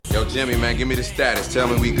Yo, Jimmy, man, give me the status. Tell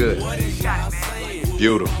me we good.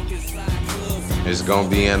 Beautiful. It's gonna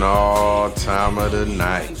be an all time of the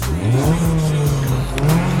night.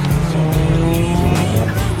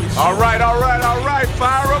 All right.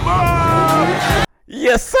 Fire them up!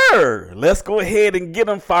 Yes, sir. Let's go ahead and get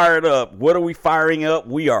them fired up. What are we firing up?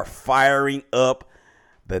 We are firing up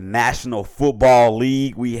the National Football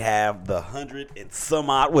League. We have the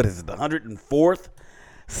 104th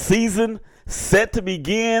season set to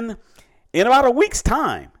begin in about a week's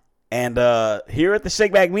time. And here at the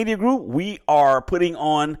Shakeback Media Group, we are putting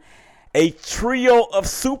on a trio of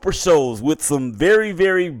super shows with some very,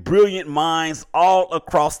 very brilliant minds all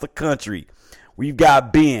across the country. We've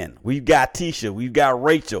got Ben, we've got Teshia, we've got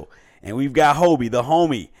Rachel, and we've got Hobie, the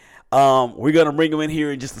homie. We're going to bring them in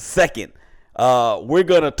here in just a second. We're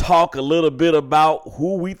going to talk a little bit about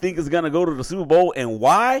who we think is going to go to the Super Bowl and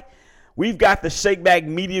why. We've got the Shakeback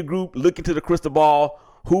Media Group looking to the crystal ball,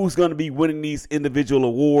 who's going to be winning these individual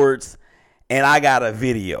awards. And I got a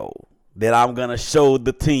video that I'm going to show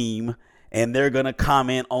the team, and they're going to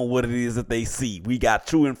comment on what it is that they see. We got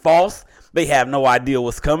true and false. They have no idea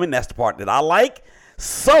what's coming. That's the part that I like.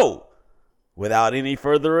 So, without any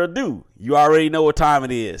further ado, you already know what time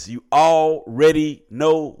it is. You already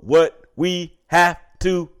know what we have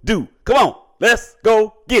to do. Come on, let's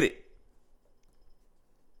go get it.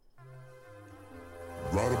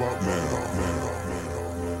 Right about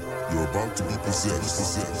now, you're about to be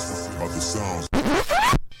possessed by the sounds.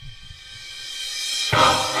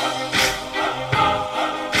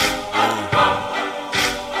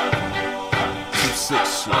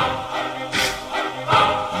 2-6 shit.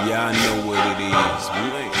 Yeah, I know what it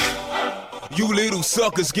is. You little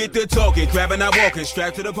suckers get to talking, grabbing, not walking,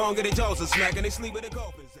 strapped to the pong of their jaws and smacking, they sleep in the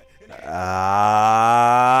coffins.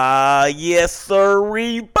 Yes, sir,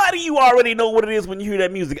 buddy. You already know what it is when you hear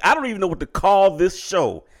that music. I don't even know what to call this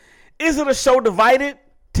show. Is it a show divided,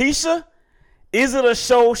 Teshia? Is it a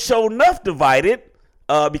show enough divided?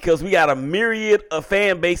 Because we got a myriad of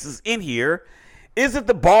fan bases in here. Is it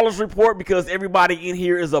the Ballers Report because everybody in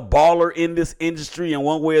here is a baller in this industry in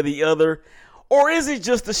one way or the other? Or is it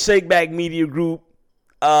just the Shakeback Media Group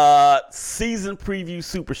season preview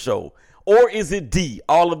super show? Or is it D,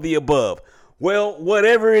 all of the above? Well,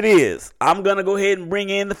 whatever it is, I'm going to go ahead and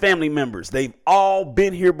bring in the family members. They've all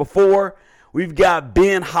been here before. We've got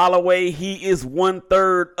Ben Holloway. He is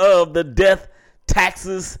 1/3 of the Death,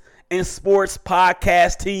 Taxes, and Sports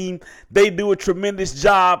podcast team. They do a tremendous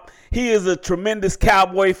job. He is a tremendous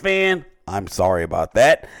Cowboy fan. I'm sorry about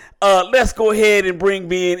that. Let's go ahead and bring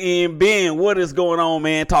Ben in. Ben, what is going on,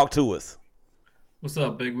 man? Talk to us. What's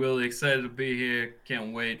up, Big Willie? Excited to be here.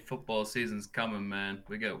 Can't wait. Football season's coming, man.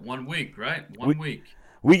 We got 1 week, right? One week.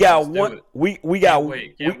 We got Let's one. do it. We got.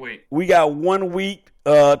 Can't wait. We got 1 week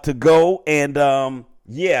to go, and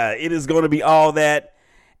yeah, it is going to be all that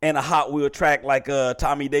and a Hot Wheel track, like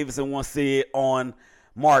Tommy Davidson once said on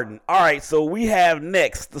Martin. All right, so we have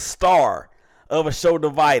next the star of a show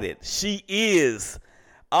divided. She is,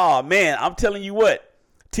 oh man, I'm telling you what,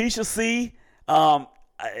 Teshia C. I'll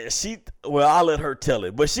let her tell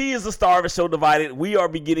it, but she is the star of a show divided. We are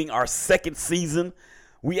beginning our second season.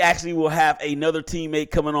 We actually will have another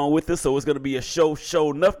teammate coming on with us, so it's going to be a show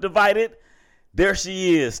enough divided. There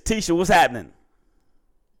she is. Teshia, what's happening?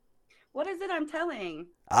 What is it I'm telling?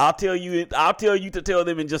 I'll tell you to tell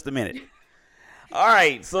them in just a minute. All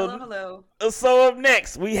right, so hello. So up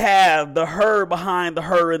next, we have the her behind the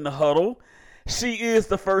her in the huddle. She is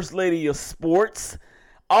the first lady of sports,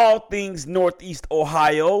 all things Northeast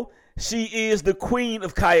Ohio. She is the queen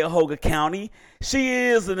of Cuyahoga County. She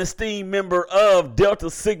is an esteemed member of Delta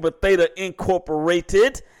Sigma Theta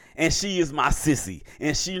Incorporated, and she is my sissy.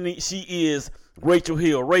 And she is Rachel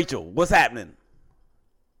Hill. Rachel, what's happening?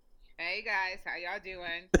 Hey guys, how y'all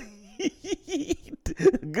doing?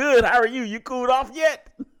 Good. How are you? You cooled off yet?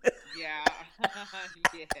 Yeah. Yeah.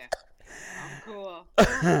 I'm cool.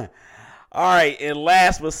 All right, and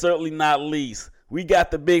last but certainly not least, we got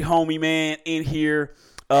the big homie man in here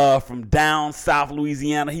from down South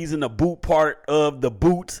Louisiana. He's in the boot part of the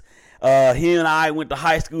boots. He and I went to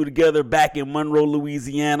high school together back in Monroe,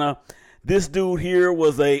 Louisiana. This dude here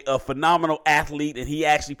was a phenomenal athlete, and he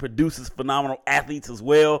actually produces phenomenal athletes as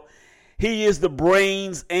well. He is the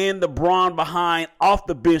brains and the brawn behind Off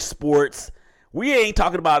the Bench Sports. We ain't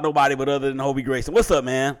talking about nobody but other than Hobie Grayson. What's up,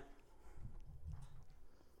 man?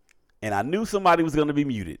 And I knew somebody was going to be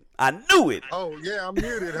muted. I knew it. Oh, yeah, I'm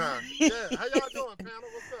muted, huh? Yeah, how y'all doing, panel?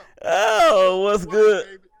 What's up? Oh, what's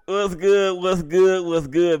good? What's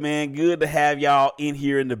good, man? Good to have y'all in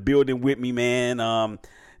here in the building with me, man.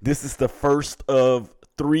 This is the first of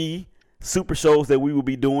 3 super shows that we will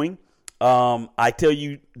be doing. I tell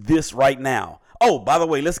you this right now. Oh, by the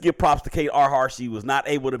way, let's give props to Kate Arhart. She was not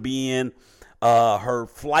able to be in. Her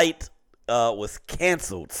flight was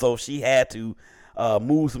canceled, so she had to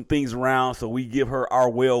move some things around. So we give her our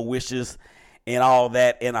well wishes and all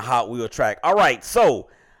that in a Hot Wheel track. All right, so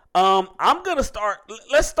I'm gonna start.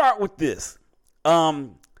 Let's start with this.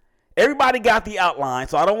 Everybody got the outline,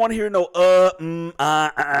 so I don't want to hear no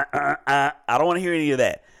I don't want to hear any of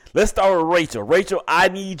that. Let's start with Rachel. Rachel, I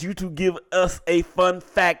need you to give us a fun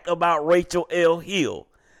fact about Rachel L. Hill.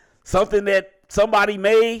 Something that somebody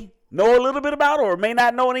may know a little bit about or may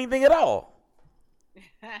not know anything at all.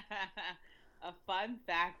 A fun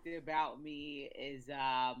fact about me is this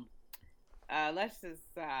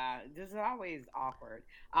is always awkward.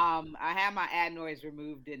 I had my adenoids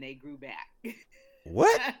removed and they grew back.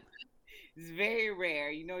 What? It's very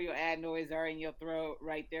rare. You know your adenoids are in your throat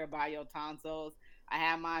right there by your tonsils. I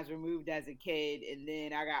had mine removed as a kid, and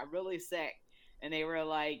then I got really sick, and they were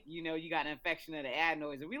like, you know, you got an infection of the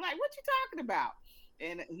adenoids. And we like, what you talking about?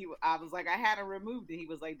 And I was like, I had them removed, and he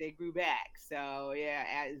was like, they grew back. So, yeah,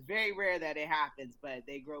 it's very rare that it happens, but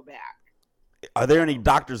they grow back. Are there any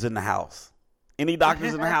doctors in the house? Any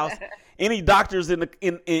doctors in the house? Any doctors in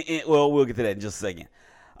well, we'll get to that in just a second.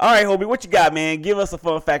 All right, Hobie, what you got, man? Give us a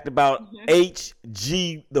fun fact about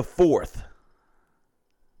H.G. the Fourth.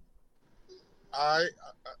 All right.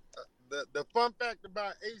 The fun fact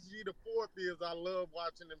about HG the Fourth is I love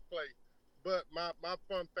watching him play. But my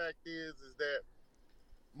fun fact is that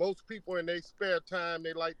most people in their spare time,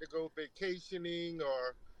 they like to go vacationing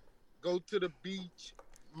or go to the beach.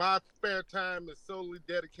 My spare time is solely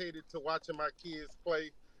dedicated to watching my kids play.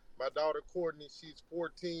 My daughter Courtney, she's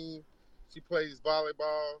 14. She plays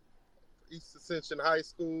volleyball, East Ascension High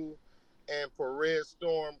School, and for Red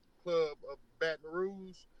Storm Club of Baton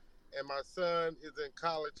Rouge. And my son is in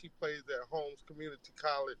college. He plays at Holmes Community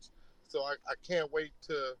College. So I can't wait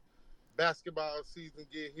to basketball season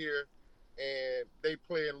get here. And they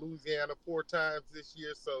play in Louisiana 4 times this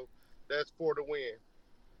year. So that's for the win.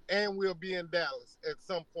 And we'll be in Dallas at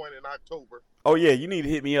some point in October. Oh, yeah, you need to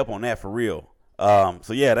hit me up on that for real.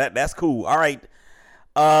 So, yeah, that's cool. All right.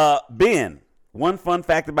 Ben, one fun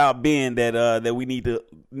fact about Ben that we need to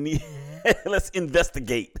let's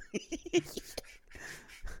investigate.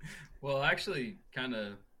 Well, I actually kind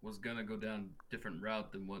of was going to go down a different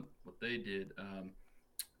route than what they did.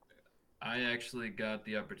 I actually got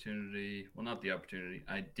the opportunity. Well, not the opportunity.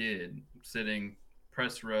 I did. Sitting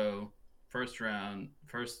press row, first row,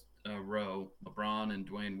 LeBron and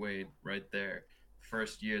Dwayne Wade right there.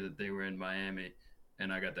 First year that they were in Miami.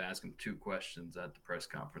 And I got to ask them 2 questions at the press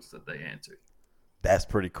conference that they answered. That's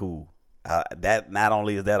pretty cool. That not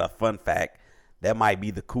only is that a fun fact, that might be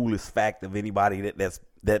the coolest fact of anybody that's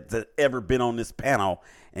ever been on this panel.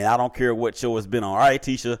 And I don't care what show it's been on. All right,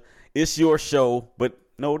 Teshia, it's your show. But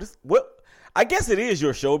no, I guess it is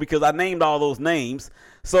your show because I named all those names.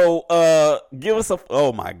 So give us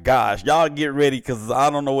oh my gosh, y'all get ready because I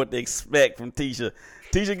don't know what to expect from Teshia.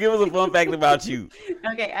 Teshia, give us a fun fact about you.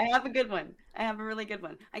 Okay, I have a good one. I have a really good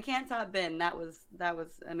one. I can't top Ben. That was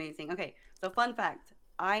amazing. Okay, so fun fact.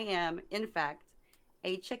 I am, in fact,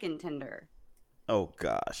 a chicken tender. Oh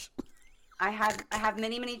gosh. I have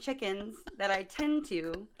many, many chickens that I tend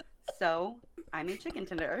to, so I'm a chicken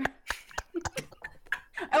tender.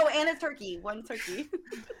 Oh, and a turkey. 1 turkey.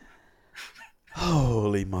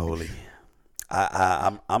 Holy moly.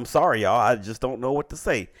 I'm sorry, y'all. I just don't know what to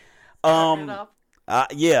say. Yeah.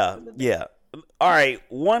 All right.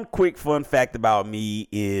 One quick fun fact about me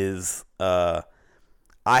is I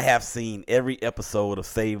have seen every episode of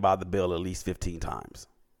Saved by the Bell at least 15 times.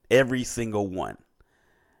 Every single one.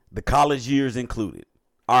 The college years included.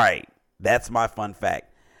 All right. That's my fun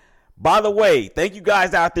fact. By the way, thank you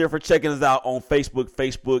guys out there for checking us out on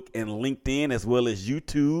Facebook, and LinkedIn, as well as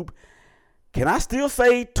YouTube. Can I still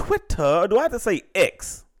say Twitter? Or do I have to say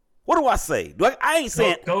X? What do I say? I ain't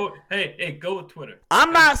saying. Hey, go with Twitter.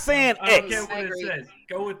 I'm not saying X. I don't care what it says.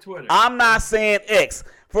 Go with Twitter. I'm not saying X.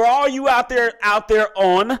 For all you out there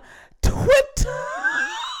on Twitter,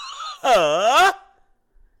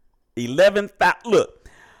 11,000. Look,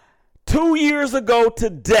 2 years ago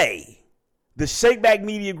today, the Shakeback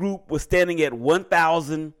Media Group was standing at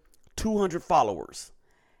 1,200 followers.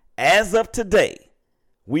 As of today,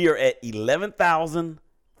 we are at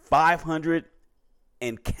 11,500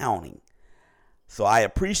 and counting. So I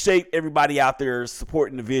appreciate everybody out there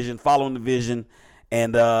supporting the vision, following the vision,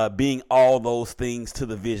 and being all those things to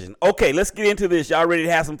the vision. Okay, let's get into this. Y'all ready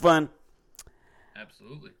to have some fun?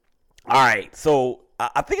 Absolutely. All right. So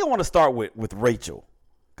I think I want to start with Rachel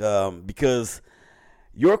because,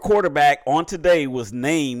 your quarterback on today was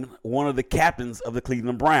named one of the captains of the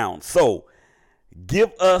Cleveland Browns. So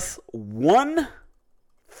give us one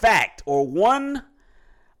fact or one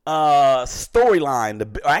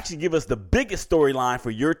storyline, or actually give us the biggest storyline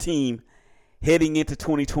for your team heading into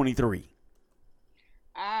 2023.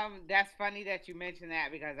 That's funny that you mentioned that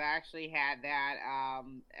because I actually had that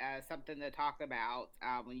something to talk about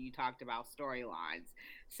when you talked about storylines.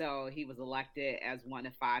 So he was elected as one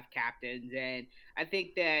of 5 captains, and I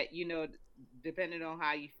think that depending on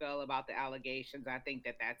how you feel about the allegations, I think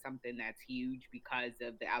that that's something that's huge because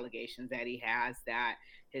of the allegations that he has, that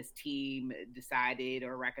his team decided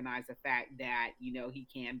or recognized the fact that, he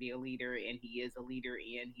can be a leader and he is a leader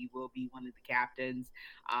and he will be one of the captains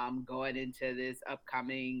going into this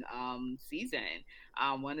upcoming season.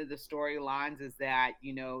 One of the storylines is that,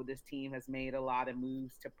 this team has made a lot of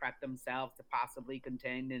moves to prep themselves to possibly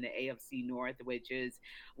contend in the AFC North, which is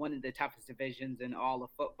one of the toughest divisions in all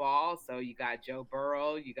of football. So you got Joe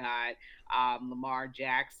Burrow, you got Lamar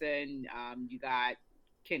Jackson, you got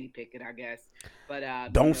Kenny Pickett, I guess.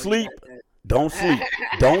 But don't sleep on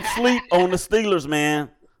the Steelers,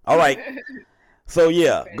 man. All right. So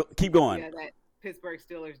yeah, keep going. Yeah, that Pittsburgh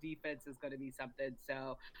Steelers defense is going to be something.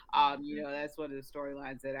 So, that's one of the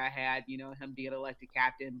storylines that I had, him being elected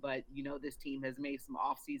captain. But, this team has made some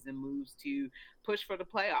offseason moves to push for the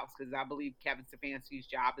playoffs because I believe Kevin Stefanski's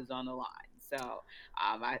job is on the line. So,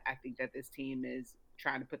 I think that this team is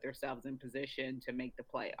trying to put themselves in position to make the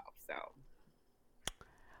playoffs. So,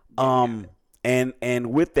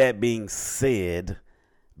 and with that being said,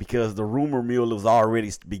 because the rumor mill is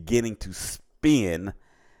already beginning to spin,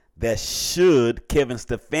 that should Kevin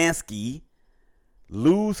Stefanski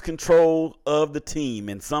lose control of the team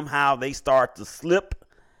and somehow they start to slip,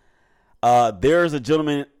 there's a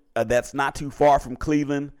gentleman that's not too far from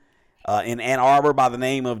Cleveland in Ann Arbor by the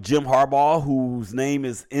name of Jim Harbaugh, whose name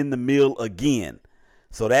is in the mill again.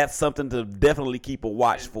 So that's something to definitely keep a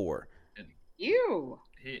watch for.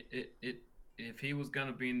 If he was going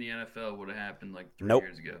to be in the NFL, it would have happened like 3 Nope.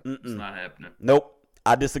 years ago. Mm-mm. It's not happening. Nope.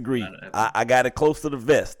 I disagree. I got it close to the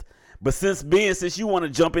vest. But since you want to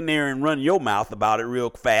jump in there and run your mouth about it real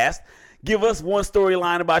fast, give us one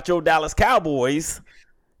storyline about your Dallas Cowboys.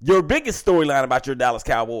 Your biggest storyline about your Dallas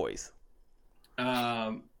Cowboys.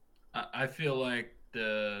 I feel like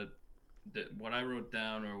what I wrote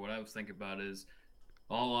down or what I was thinking about is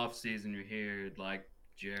all offseason you hear like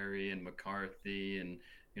Jerry and McCarthy and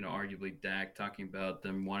arguably Dak talking about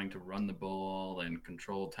them wanting to run the ball and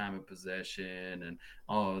control time of possession and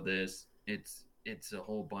all of this. It's a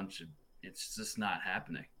whole bunch of – it's just not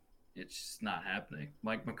happening. It's just not happening.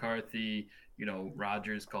 Mike McCarthy,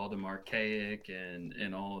 Rodgers called him archaic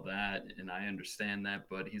and all of that, and I understand that,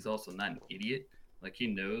 but he's also not an idiot. Like, he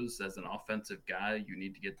knows as an offensive guy you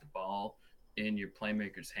need to get the ball in your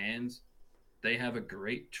playmakers' hands. They have a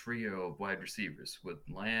great trio of wide receivers with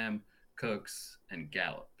Lamb, Cooks, and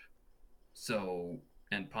Gallup. So,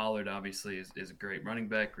 and Pollard obviously is a great running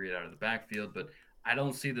back, great out of the backfield, but I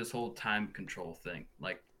don't see this whole time control thing.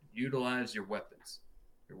 Like, utilize your weapons.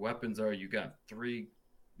 Your weapons are you got 3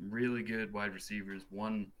 really good wide receivers,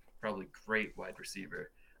 1 probably great wide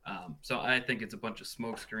receiver. So I think it's a bunch of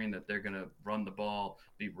smokescreen that they're going to run the ball,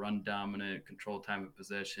 be run dominant, control time of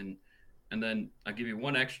possession. And then I'll give you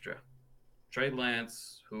one extra. Trey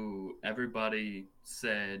Lance, who everybody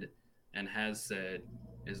said and has said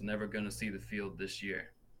is never going to see the field this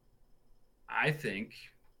year. I think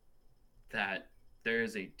that there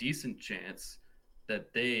is a decent chance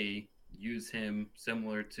that they use him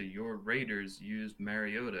similar to your Raiders used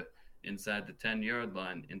Mariota inside the 10-yard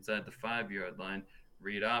line, inside the 5-yard line,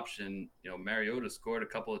 read option. Mariota scored a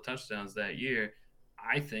couple of touchdowns that year.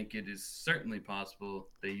 I think it is certainly possible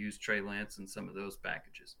they use Trey Lance in some of those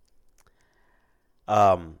packages.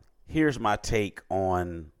 Here's my take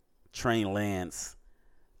on Trey Lance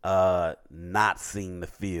not seeing the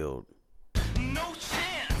field. No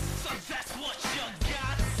chance, so that's what you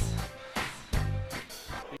got.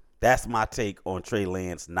 That's my take on Trey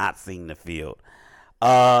Lance not seeing the field.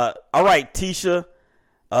 All right, Teshia,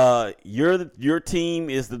 your team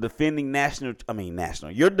is the defending national.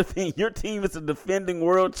 Your team is the defending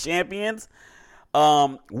world champions.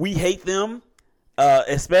 We hate them,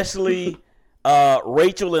 especially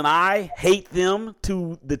Rachel and I hate them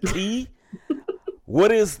to the T.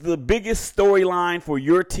 What is the biggest storyline for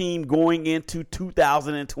your team going into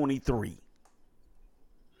 2023?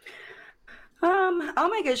 I'll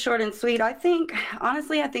make it short and sweet. I think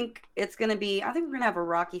it's going to be, we're going to have a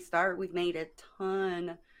rocky start. We've made a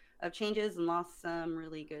ton of changes and lost some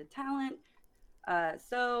really good talent.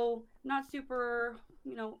 So not super,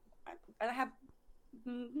 I have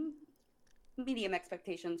medium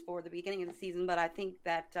expectations for the beginning of the season, but I think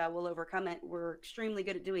that we'll overcome it. We're extremely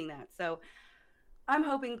good at doing that. So I'm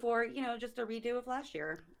hoping for, just a redo of last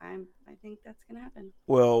year. I think that's going to happen.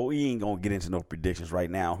 Well, we ain't going to get into no predictions right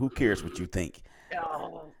now. Who cares what you think?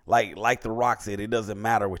 Like The Rock said, it doesn't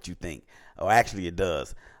matter what you think. Oh, actually, it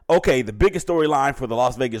does. Okay, the biggest storyline for the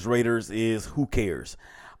Las Vegas Raiders is who cares?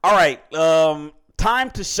 All right,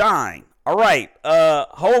 time to shine. All right,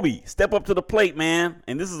 Hobie, step up to the plate, man.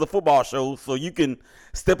 And this is a football show, so you can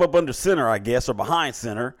step up under center, I guess, or behind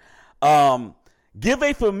center. Give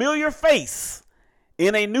a familiar face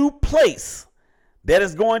in a new place that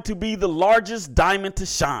is going to be the largest diamond to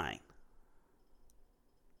shine.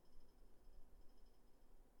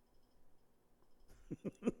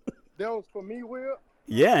 That was for me, Will.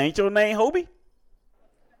 Yeah, ain't your name Hobie?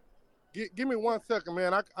 Give me 1 second,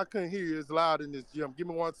 man. I couldn't hear you. It's loud in this gym. Give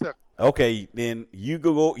me 1 second. Okay, then you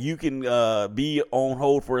go. You can be on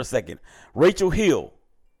hold for a second. Rachel Hill.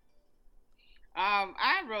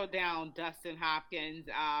 I wrote down Dustin Hopkins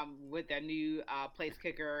with their new place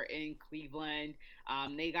kicker in Cleveland.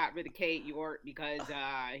 They got rid of Cade York because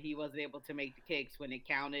he wasn't able to make the kicks when it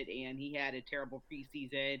counted, and he had a terrible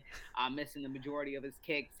preseason, missing the majority of his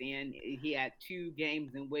kicks. And he had 2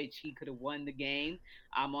 games in which he could have won the game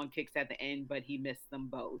on kicks at the end, but he missed them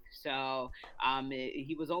both. So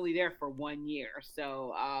he was only there for 1 year.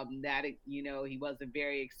 So that, he wasn't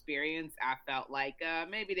very experienced. I felt like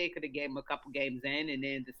maybe they could have gave him a couple games in and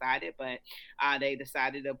then decided, but they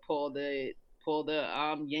decided to pull the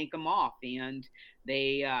yank him off, and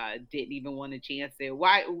they didn't even want a chance there.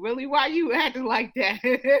 Why you acting like that?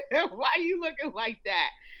 Why you looking like that?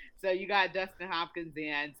 So you got Dustin Hopkins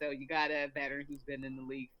in, so you got a veteran who's been in the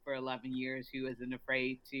league for 11 years who isn't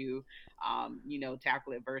afraid to,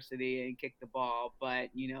 tackle adversity and kick the ball. But,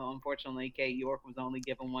 unfortunately, Cade York was only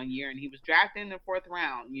given 1 year, and he was drafted in the 4th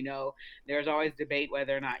round. There's always debate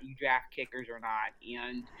whether or not you draft kickers or not.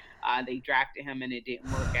 And they drafted him, and it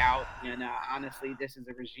didn't work out. And honestly, this is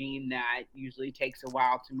a regime that usually takes a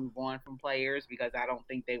while to move on from players because I don't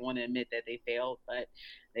think they want to admit that they failed. But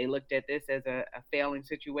they looked at this as a failing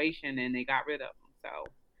situation, and they got rid of him. So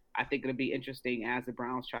I think it'll be interesting as the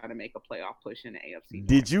Browns try to make a playoff push in the AFC North.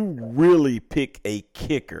 Did you really pick a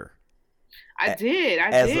kicker? I did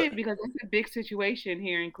because it's a big situation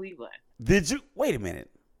here in Cleveland. Did you? Wait a minute.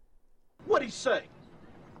 What'd he say?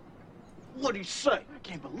 I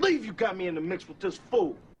can't believe you got me in the mix with this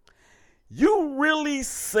fool. You really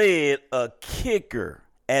said a kicker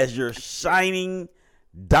as your shining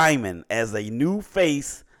diamond, as a new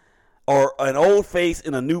face or an old face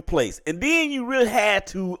in a new place. And then you really had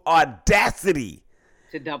to audacity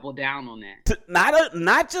to double down on that.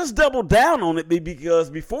 Not just double down on it, because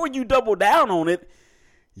before you double down on it,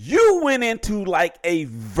 you went into like a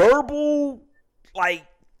verbal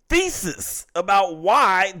thesis about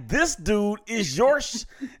why this dude is your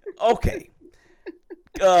okay.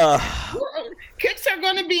 Kicks are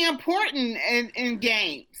going to be important in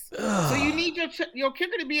games, so you need your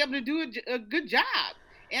kicker to be able to do a good job.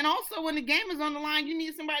 And also, when the game is on the line, you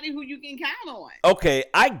need somebody who you can count on. Okay,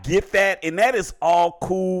 I get that, and that is all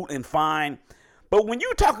cool and fine. But when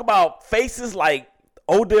you talk about faces like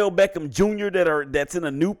Odell Beckham Jr. that's in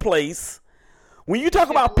a new place, when you talk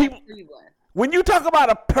about people, when you talk about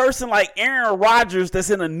a person like Aaron Rodgers that's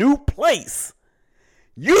in a new place,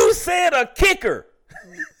 you said a kicker.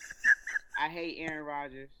 I hate Aaron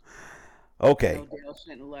Rodgers. Okay. Odell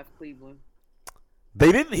shouldn't have left Cleveland.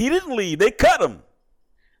 He didn't leave. They cut him.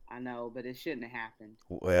 I know, but it shouldn't have happened.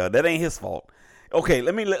 Well, that ain't his fault. Okay,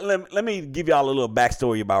 let me give y'all a little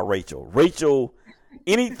backstory about Rachel. Rachel,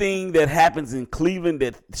 anything that happens in Cleveland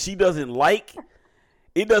that she doesn't like,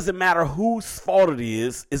 it doesn't matter whose fault it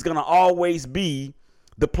is, it's going to always be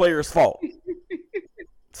the player's fault.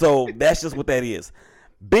 So that's just what that is.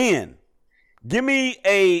 Ben, give me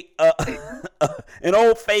an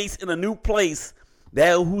old face in a new place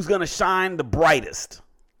who's going to shine the brightest.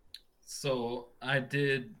 So I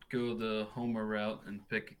did go the Homer route and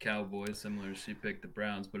pick a Cowboy, similar to she picked the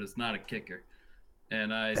Browns, but it's not a kicker.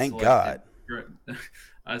 And I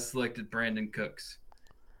selected Brandon Cooks.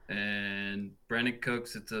 And Brandon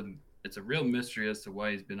Cooks, it's a real mystery as to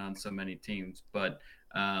why he's been on so many teams, but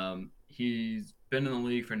he's been in the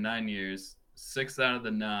league for 9 years. 6 out of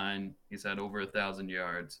the 9, he's had over 1,000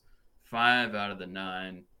 yards. 5 out of the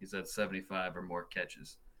 9, he's had 75 or more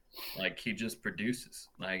catches. Like, he just produces.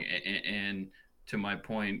 And to my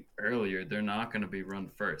point earlier, they're not going to be run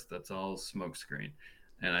first. That's all smokescreen.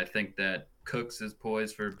 And I think that Cooks is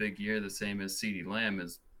poised for a big year, the same as CeeDee Lamb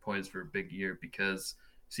is poised for a big year, because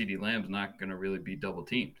CeeDee Lamb's not going to really be double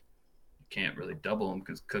teamed. You can't really double him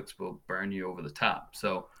because Cooks will burn you over the top.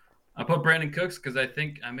 So I put Brandon Cooks because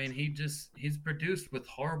he's produced with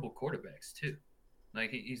horrible quarterbacks too. Like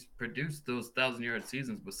he's produced those 1,000-yard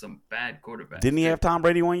seasons with some bad quarterbacks. Didn't he have Tom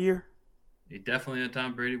Brady 1 year? He definitely had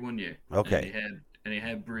Tom Brady 1 year. Okay. And he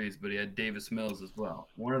had Breeze, but he had Davis Mills as well.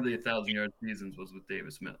 One of the 1,000-yard seasons was with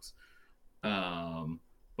Davis Mills.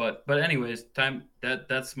 But anyways,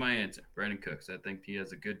 that's my answer. Brandon Cooks. I think he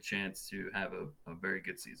has a good chance to have a very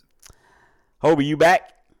good season. Hobie, you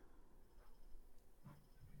back?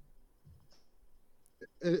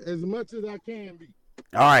 As much as I can be.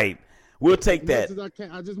 All right. We'll take that. As much as I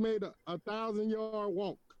can. I just made a 1,000-yard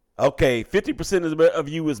walk. Okay, 50% of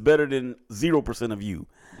you is better than 0% of you.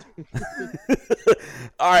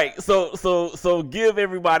 All right, so give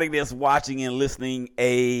everybody that's watching and listening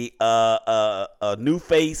a new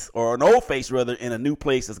face, or an old face rather, in a new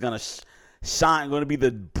place that's gonna shine, going to be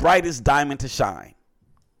the brightest diamond to shine.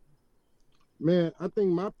 Man, I think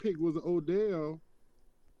my pick was Odell,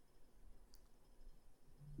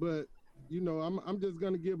 but I'm just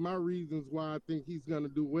gonna give my reasons why I think he's gonna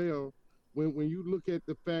do well. When you look at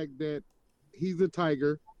the fact that he's a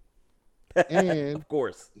Tiger, and of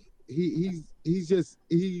course he's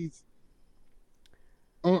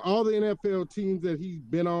on all the NFL teams that he's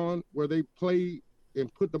been on, where they play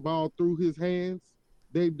and put the ball through his hands,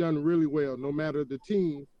 they've done really well, no matter the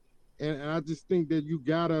team. And I just think that you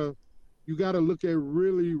gotta look at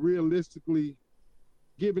really realistically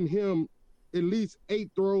giving him at least 8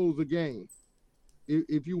 throws a game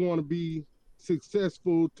if you want to be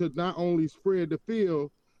successful, to not only spread the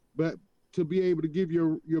field, but to be able to give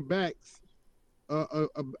your backs a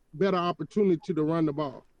better opportunity to run the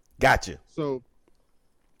ball. Gotcha. So,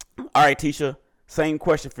 all right, Teshia, same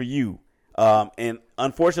question for you. And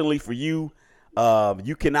unfortunately for you,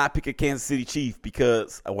 you cannot pick a Kansas City Chief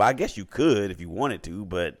because, well, I guess you could if you wanted to,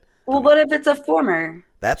 but what if it's a former?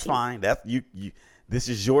 That's fine. That's you. This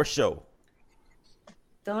is your show.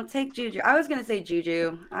 Don't take Juju. I was gonna say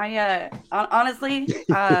Juju. I honestly,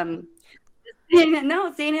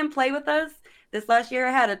 seeing him play with us this last year,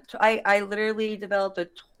 I literally developed a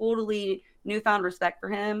totally newfound respect for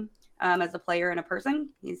him as a player and a person.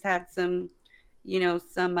 He's had some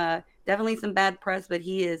definitely some bad press, but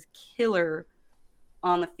he is killer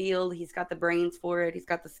on the field. He's got the brains for it. He's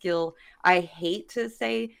got the skill. I hate to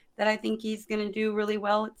say that I think he's gonna do really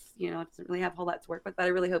well. It doesn't really have a whole lot to work with, but I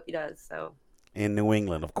really hope he does. So. In New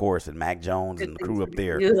England, of course, and Mac Jones and the crew up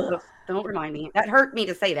there. Ugh, don't remind me. That hurt me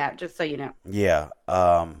to say that, just so you know. Yeah,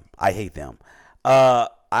 I hate them.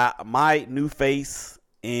 My new face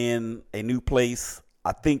in a new place.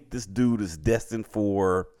 I think this dude is destined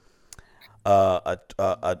for a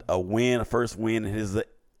first win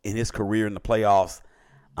in his career in the playoffs.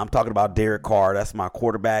 I'm talking about Derek Carr. That's my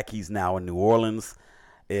quarterback. He's now in New Orleans.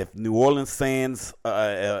 If New Orleans Saints,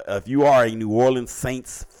 if you are a New Orleans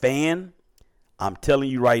Saints fan, I'm telling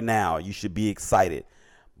you right now, you should be excited.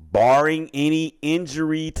 Barring any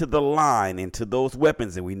injury to the line and to those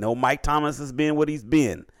weapons, and we know Mike Thomas has been what he's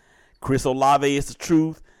been. Chris Olave is the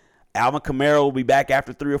truth. Alvin Kamara will be back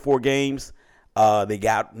after 3 or 4 games. They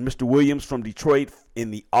got Mr. Williams from Detroit in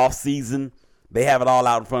the offseason. They have it all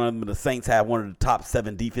out in front of them. The Saints have one of the top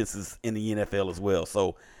 7 defenses in the NFL as well.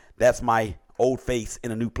 So that's my old face in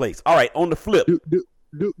a new place. All right, on the flip.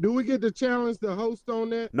 Do we get to challenge the host on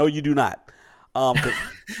that? No, you do not.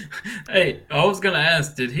 Hey, I was gonna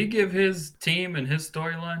ask, did he give his team and his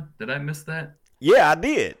storyline? Did I miss that? Yeah, I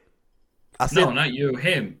did. I said, no, not you,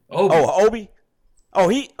 him. Obi. Oh, Obi. Oh,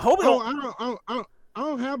 Hobie. Oh, I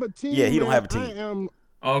don't have a team. Yeah, he don't have a team.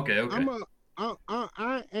 Okay.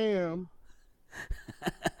 I am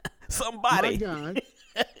somebody. My guy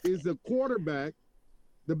is a quarterback,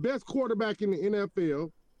 the best quarterback in the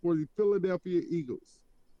NFL for the Philadelphia Eagles.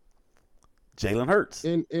 Jalen Hurts.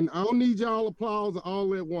 And I don't need y'all applause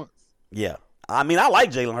all at once. Yeah. I mean, I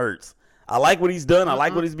like Jalen Hurts. I like what he's done. I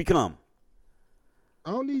like what he's become.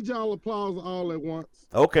 I don't need y'all applause all at once.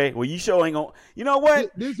 Okay. Well, you sure ain't gonna. You know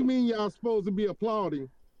what? This means y'all supposed to be applauding.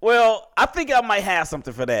 Well, I think I might have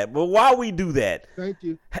something for that. But while we do that. Thank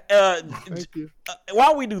you. Thank you.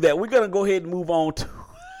 While we do that, we're going to go ahead and move on to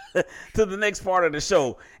the next part of the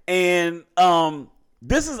show. And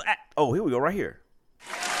this is. Oh, here we go right here.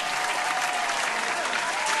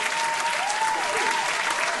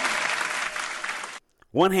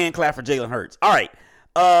 One hand clap for Jalen Hurts. All right.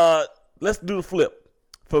 Let's do the flip.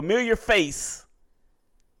 Familiar face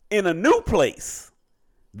in a new place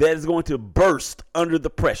that is going to burst under the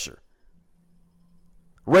pressure.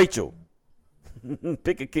 Rachel,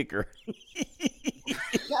 pick a kicker.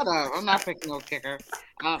 Shut up. I'm not picking no kicker.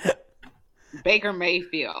 Baker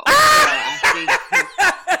Mayfield.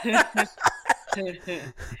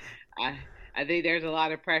 I think there's a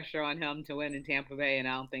lot of pressure on him to win in Tampa Bay, and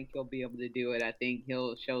I don't think he'll be able to do it. I think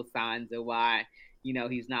he'll show signs of why,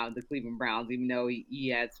 he's not with the Cleveland Browns, even though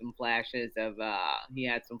he had some flashes with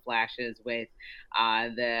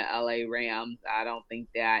the LA Rams. I don't think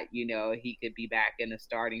that, he could be back in a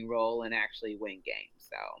starting role and actually win games.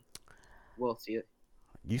 So we'll see.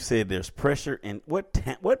 You said there's pressure, and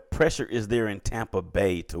what pressure is there in Tampa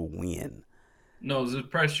Bay to win? No, there's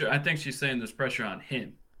pressure. I think she's saying there's pressure on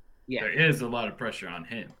him. Yeah. There is a lot of pressure on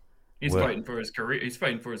him. He's fighting for his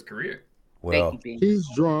career. Well, he's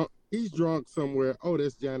drunk. He's drunk somewhere. Oh,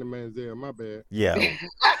 that's Johnny Manziel. My bad. Yeah.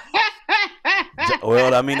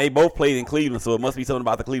 Well, I mean, they both played in Cleveland, so it must be something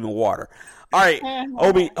about the Cleveland water. All right,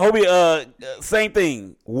 Hobie, same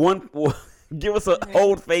thing. Give us an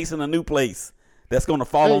old face in a new place that's going to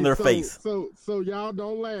fall on their face. So y'all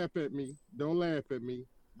don't laugh at me. Don't laugh at me.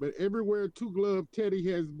 But everywhere Two Glove Teddy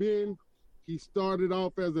has been, he started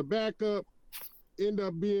off as a backup, end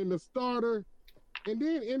up being the starter, and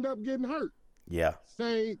then end up getting hurt. Yeah.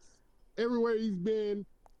 Saints, everywhere he's been,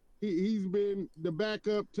 he's been the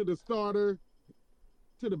backup to the starter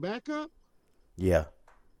to the backup. Yeah.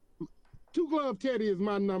 Two Glove Teddy is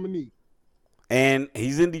my nominee. And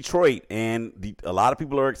he's in Detroit, and a lot of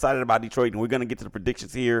people are excited about Detroit, and we're going to get to the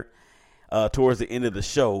predictions here towards the end of the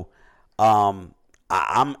show. I'm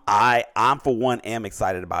for one am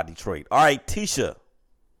excited about Detroit. All right, Teshia.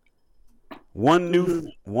 One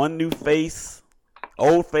new face,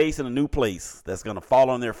 old face in a new place that's going to fall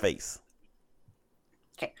on their face.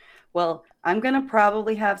 Okay. Well, I'm going to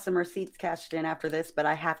probably have some receipts cashed in after this, but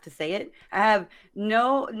I have to say it. I have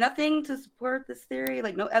nothing to support this theory,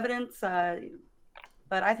 like no evidence,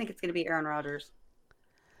 but I think it's going to be Aaron Rodgers.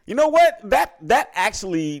 You know what? That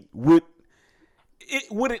actually would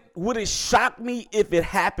it shock me if it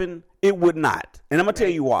happened? It would not. And I'm going to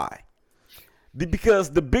tell you why. Because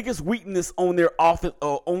the biggest weakness on their offense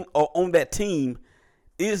on that team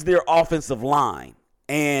is their offensive line.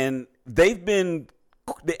 And they've been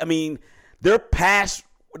their pass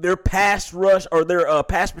rush or their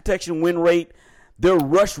pass protection win rate, their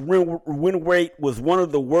rush win rate was one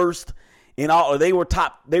of the worst in all. They were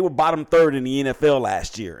bottom third in the NFL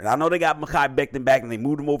last year. And I know they got Mekhi Becton back and they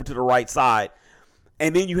moved him over to the right side.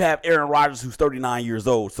 And then you have Aaron Rodgers, who's 39 years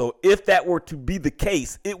old. So if that were to be the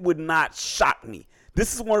case, it would not shock me.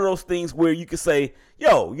 This is one of those things where you could say,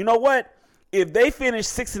 yo, you know what? If they finish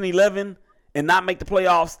 6-11 and not make the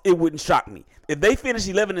playoffs, it wouldn't shock me. If they finish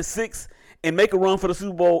 11-6 and make a run for the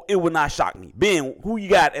Super Bowl, it would not shock me. Ben, who you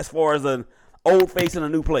got as far as an old face in a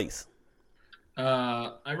new place?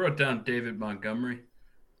 I wrote down David Montgomery.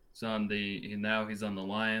 He's on the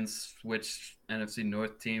Lions. Switched NFC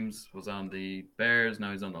North teams. Was on the Bears.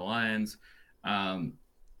 Now he's on the Lions.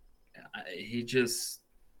 He's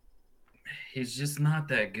just not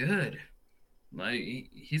that good. Like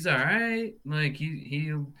he's all right. Like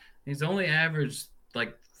he's only averaged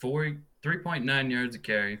like 3.9 yards a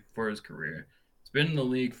carry for his career. He's been in the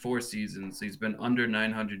league 4 seasons. He's been under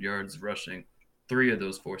 900 yards rushing 3 of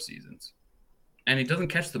those 4 seasons. And he doesn't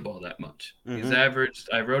catch the ball that much. Mm-hmm. He's averaged,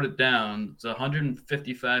 I wrote it down, it's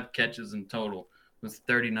 155 catches in total with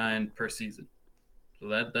 39 per season.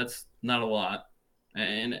 So that's not a lot.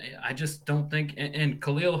 And I just don't think – and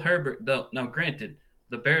Khalil Herbert – now, granted,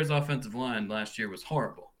 the Bears' offensive line last year was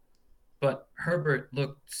horrible. But Herbert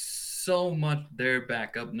looked so much – their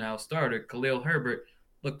backup now starter, Khalil Herbert,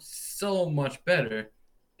 looked so much better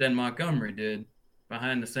than Montgomery did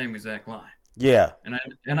behind the same exact line. Yeah.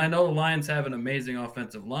 And I know the Lions have an amazing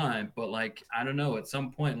offensive line, but, like, I don't know, at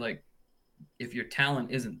some point, like, if your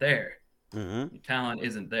talent isn't there, your talent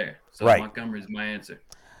isn't there. So right. Montgomery's my answer.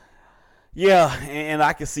 Yeah, and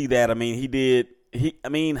I can see that. I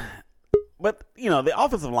mean, but, you know, the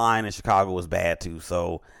offensive line in Chicago was bad too,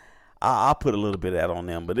 so I'll put a little bit of that on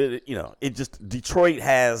them. But, Detroit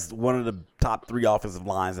has one of the top 3 offensive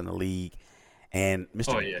lines in the league. And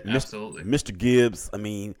Mr. Gibbs, I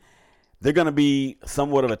mean, they're going to be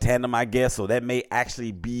somewhat of a tandem, I guess, so that may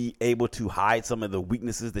actually be able to hide some of the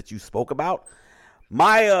weaknesses that you spoke about.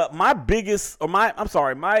 My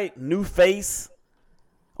new face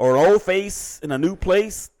or an old face in a new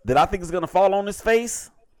place that I think is going to fall on his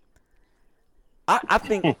face, I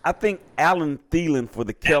think Alan Thielen for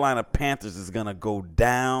the Carolina Panthers is going to go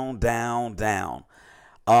down, down, down.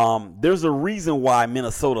 There's a reason why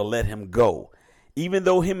Minnesota let him go. Even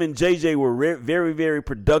though him and JJ were very, very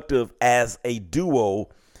productive as a duo,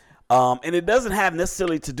 and it doesn't have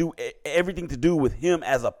necessarily everything to do with him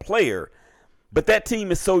as a player, but that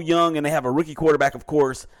team is so young and they have a rookie quarterback, of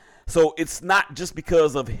course. So it's not just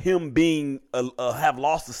because of him being have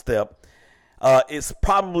lost a step. it's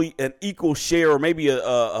probably an equal share or maybe a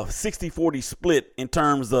 60-40 split in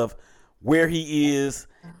terms of where he is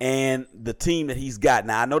and the team that he's got.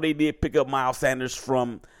 Now, I know they did pick up Miles Sanders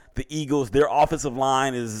from the Eagles. Their offensive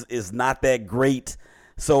line is not that great.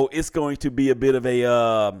 So it's going to be a bit of a,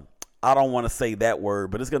 I don't want to say that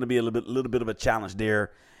word, but it's going to be a little bit of a challenge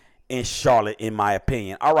there in Charlotte, in my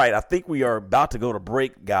opinion. All right, I think we are about to go to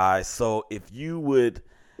break, guys. So if you would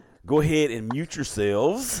go ahead and mute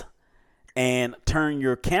yourselves and turn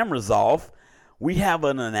your cameras off, we have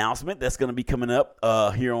an announcement that's going to be coming up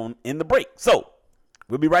here in the break. So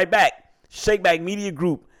we'll be right back. Shakeback Media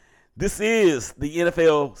Group. This is the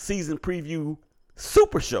NFL season preview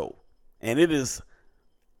super show, and it is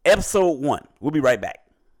episode 1. We'll be right back.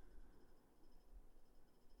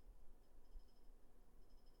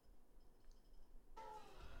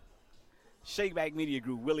 Shakeback Media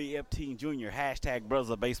Group, Willie Epting Jr., hashtag Brothers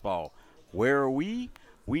of Baseball. Where are we?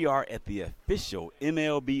 We are at the official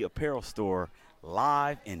MLB apparel store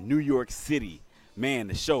live in New York City. Man,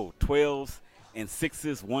 the show, 12s and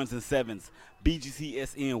 6s, 1s and 7s,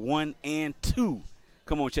 BGCSN 1 and 2.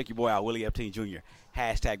 Come on, check your boy out, Willie Epting Jr.,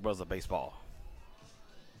 hashtag Brothers of Baseball.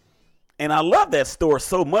 And I love that store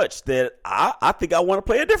so much that I think I want to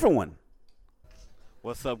play a different one.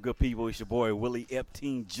 What's up, good people? It's your boy, Willie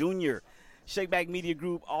Epting Jr., Shakeback Media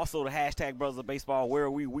Group, also the hashtag Brothers of Baseball. Where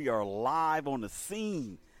are we? We are live on the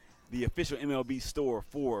scene, the official MLB store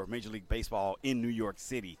for Major League Baseball in New York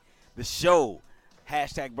City. The show,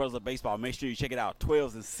 hashtag Brothers of Baseball. Make sure you check it out.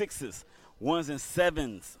 12s and 6s, 1s and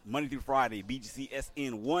 7s, Monday through Friday,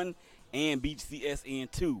 BGCSN 1 and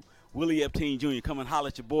BGCSN 2. Willie Epting Jr., come and holler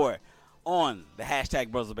at your boy on the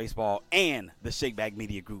hashtag Brothers of Baseball and the Shakeback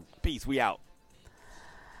Media Group. Peace. We out.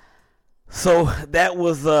 So that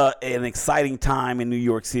was an exciting time in New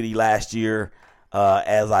York City last year.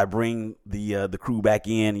 As I bring the crew back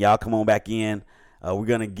in, y'all come on back in. We're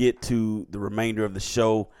gonna get to the remainder of the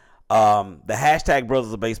show. The hashtag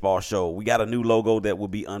Brothers of Baseball show. We got a new logo that will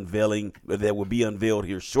be unveiled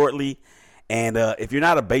here shortly. And if you're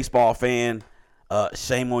not a baseball fan,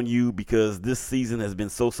 shame on you, because this season has been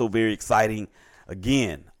so very exciting.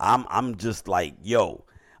 Again, I'm just like, yo.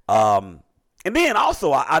 And then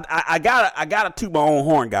also, I gotta toot my own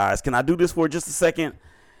horn, guys. Can I do this for just a second,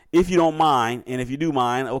 if you don't mind? And if you do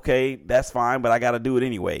mind, okay, that's fine. But I gotta do it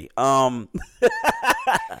anyway. On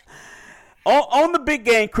the Big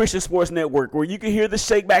Game Christian Sports Network, where you can hear the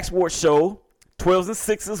Shakeback Sports Show, 12s and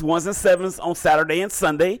 6s, 1s and 7s on Saturday and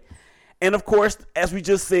Sunday, and of course, as we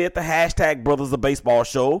just said, the hashtag Brothers of Baseball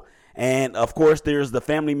show, and of course, there's the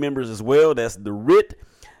family members as well. That's the Rit.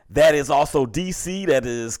 That is also DC. That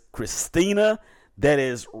is Christina. That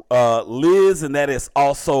is Liz. And that is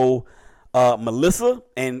also Melissa.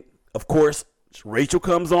 And, of course, Rachel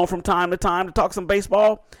comes on from time to time to talk some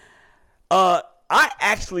baseball. I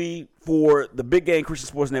actually, for the Big Game Christian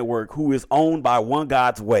Sports Network, who is owned by One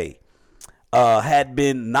God's Way, had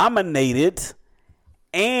been nominated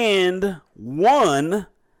and won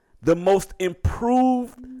the most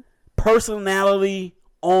improved personality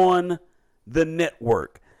on the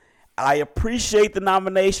network. I appreciate the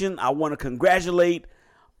nomination. I want to congratulate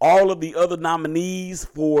all of the other nominees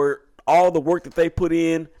for all the work that they put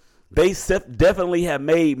in. They definitely have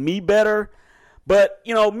made me better. But,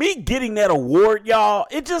 you know, me getting that award, y'all,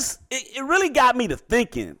 it really got me to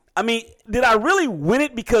thinking. I mean, did I really win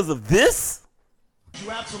it because of this? You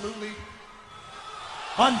absolutely,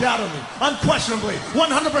 undoubtedly, unquestionably,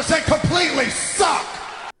 100% completely suck.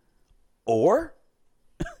 Or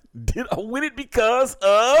did I win it because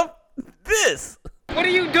of this? What are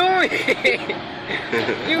you doing?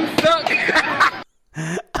 You suck.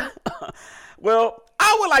 Well,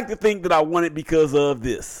 I would like to think that I won it because of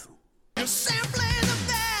this. You're simply the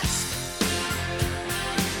best.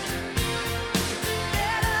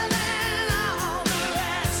 Better than all the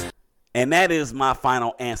rest. And that is my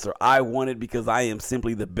final answer. I won it because I am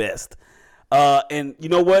simply the best. And you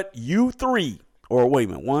know what? You three, or wait a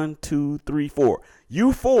minute, 1, 2, 3, 4.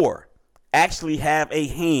 You four actually have a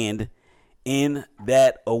hand in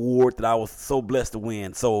that award that I was so blessed to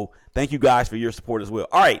win. So thank you guys for your support as well.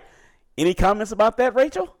 All right. Any comments about that,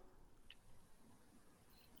 Rachel?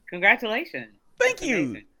 Congratulations. Thank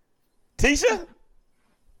you. Teshia?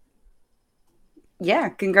 Yeah,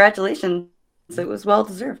 congratulations. It was well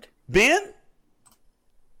deserved. Ben?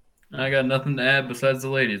 I got nothing to add besides the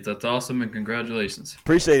ladies. That's awesome, and congratulations.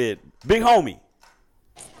 Appreciate it. Big homie.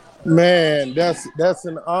 Man, that's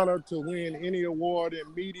an honor to win any award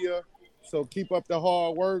in media. So keep up the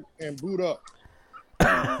hard work and boot up.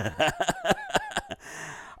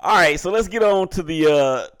 All right, so let's get on to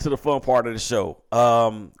the fun part of the show.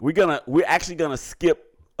 We're actually gonna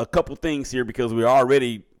skip a couple things here because we're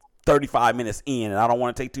already 35 minutes in, and I don't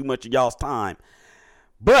want to take too much of y'all's time.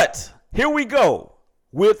 But here we go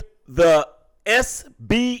with the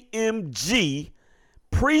SBMG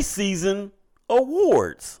preseason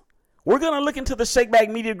awards. We're going to look into the Shakeback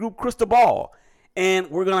Media Group crystal ball, and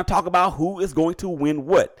we're going to talk about who is going to win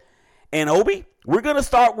what. And Hobie, we're going to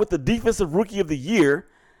start with the Defensive Rookie of the Year.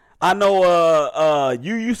 I know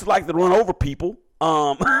you used to like to run over people.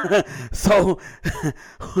 So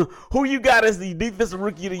who you got as the Defensive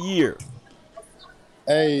Rookie of the Year?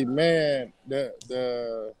 Hey man,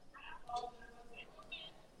 the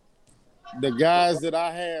guys that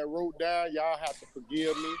I had wrote down, y'all have to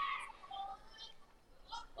forgive me.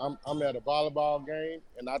 I'm at a volleyball game,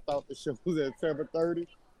 and I thought the show was at 7:30,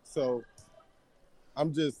 so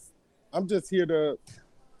I'm just here to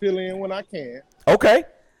fill in when I can. Okay.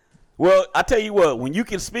 Well, I tell you what, when you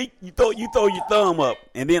can speak, you throw your thumb up,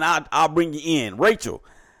 and then I'll bring you in. Rachel,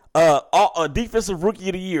 a Defensive Rookie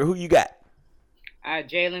of the Year, who you got?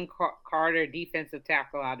 Jalen Carter, defensive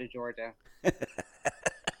tackle out of Georgia.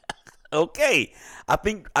 Okay, I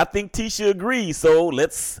think Teshia agrees. So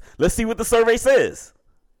let's see what the survey says.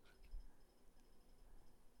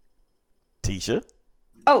 Teshia?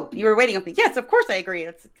 Oh, you were waiting on me. Yes, of course I agree.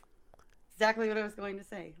 That's exactly what I was going to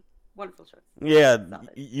say. Wonderful choice. Yeah,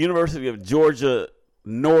 University of Georgia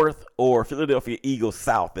North or Philadelphia Eagles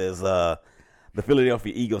South, as the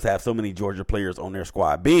Philadelphia Eagles have so many Georgia players on their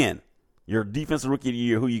squad. Ben, your Defensive Rookie of the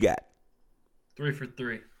Year, who you got? 3 for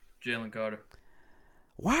 3, Jalen Carter.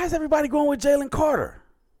 Why is everybody going with Jalen Carter?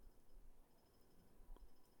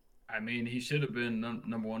 I mean, he should have been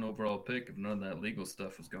number 1 overall pick if none of that legal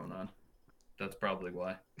stuff was going on. That's probably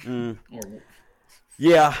why.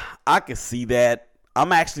 Yeah, I can see that.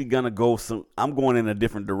 I'm actually going to I'm going in a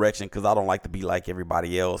different direction because I don't like to be like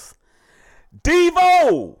everybody else.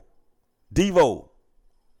 Devon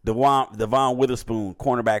Witherspoon,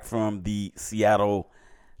 cornerback from the Seattle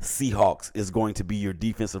Seahawks, is going to be your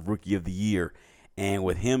Defensive Rookie of the Year. And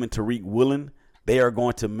with him and Tariq Woolen, they are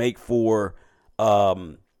going to make for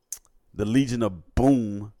the Legion of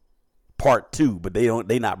Boom Part 2, but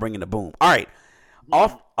they not bringing the boom. All right,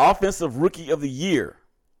 Offensive Rookie of the Year,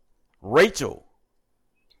 Rachel.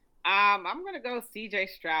 I'm gonna go C.J.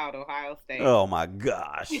 Stroud, Ohio State. Oh my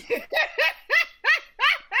gosh.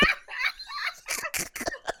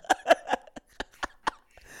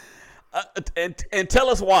 And tell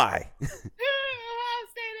us why. Ohio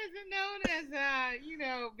State isn't known as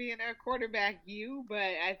being a quarterback but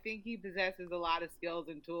I think he possesses a lot of skills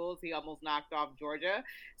and tools. He almost knocked off Georgia,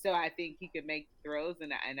 so I think he can make throws,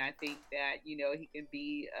 and I think that he can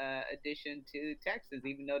be an addition to Texas,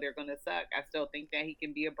 even though they're going to suck. I still think that he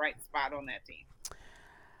can be a bright spot on that team.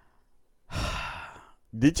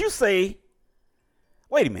 Did you say?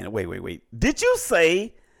 Wait a minute. Wait. Did you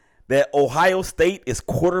say that Ohio State is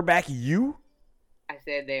quarterback U? I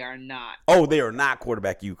said they are not. Oh, they are not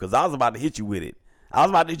quarterback U, because I was about to hit you with it. I was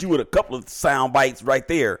about to hit you with a couple of sound bites right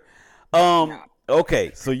there.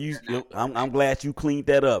 Okay, so I'm glad you cleaned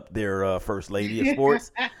that up there, First Lady of Sports.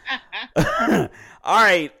 All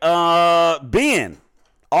right, Ben,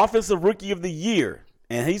 Offensive Rookie of the Year,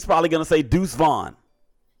 and he's probably going to say Deuce Vaughn.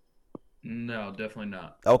 No, definitely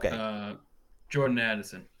not. Okay. Jordan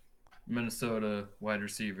Addison, Minnesota wide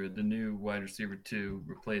receiver, the new wide receiver 2,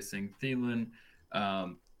 replacing Thielen.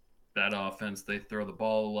 That offense, they throw the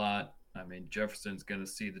ball a lot. I mean, Jefferson's going to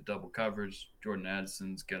see the double coverage. Jordan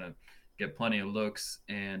Addison's going to get plenty of looks.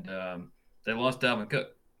 And they lost Dalvin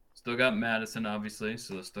Cook. Still got Madison, obviously,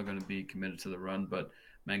 so they're still going to be committed to the run. But,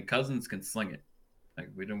 man, Cousins can sling it. Like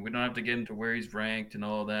we don't have to get into where he's ranked and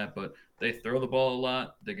all that, but they throw the ball a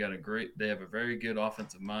lot. They have a very good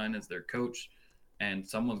offensive mind as their coach, and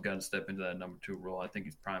someone's got to step into that number 2 role. I think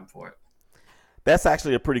he's primed for it. That's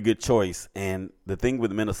actually a pretty good choice. And the thing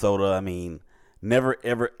with Minnesota, I mean, never,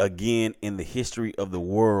 ever again in the history of the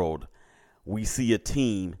world we see a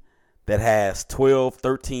team that has 12,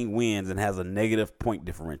 13 wins and has a negative point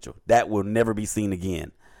differential. That will never be seen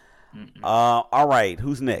again. All right,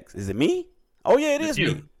 who's next? Is it me? Oh, yeah, it's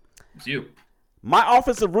me. It's you. My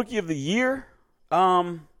Offensive Rookie of the Year,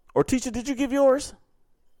 or teacher, did you give yours?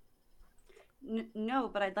 No,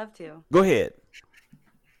 but I'd love to. Go ahead.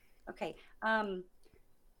 Okay. I'm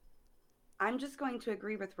just going to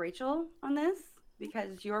agree with Rachel on this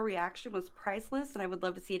because your reaction was priceless, and I would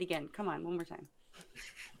love to see it again. Come on, one more time.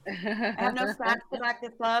 I have no stats to back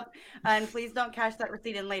this up, and please don't cash that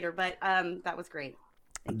receipt in later. But that was great.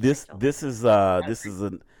 This is a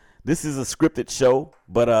scripted show,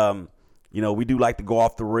 but we do like to go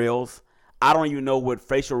off the rails. I don't even know what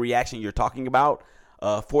facial reaction you're talking about.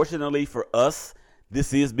 Fortunately for us,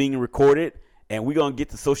 this is being recorded, And we're going to get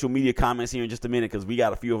to social media comments here in just a minute because we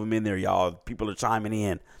got a few of them in there, y'all. People are chiming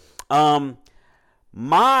in.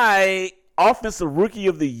 My offensive rookie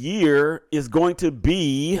of the year is going to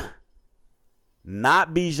be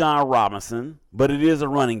not Bijan Robinson, but it is a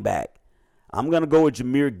running back. I'm going to go with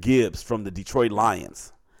Jahmyr Gibbs from the Detroit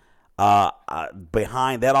Lions.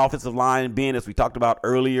 Behind that offensive line, Ben, as we talked about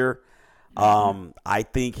earlier, I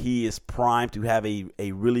think he is primed to have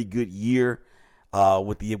a really good year.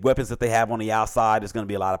 With the weapons that they have on the outside, there's going to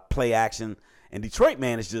be a lot of play action. And Detroit,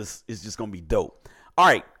 man, is just going to be dope. All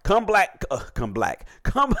right, comeback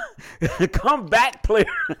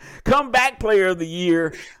player of the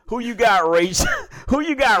year. Who you got, Rachel?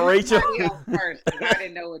 Rachel? First, I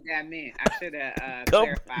didn't know what that meant. I should have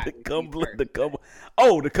clarified.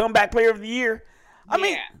 The comeback player of the year. I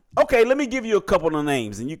mean, okay, let me give you a couple of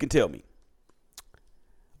names, and you can tell me.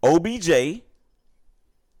 OBJ,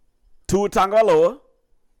 Tua Tagovailoa,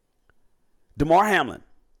 DeMar Hamlin.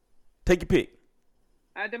 Take your pick.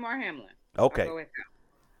 DeMar Hamlin. Okay.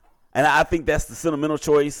 And I think that's the sentimental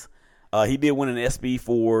choice. He did win an SB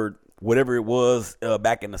for whatever it was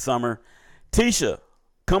back in the summer. Teshia,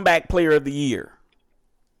 comeback player of the year.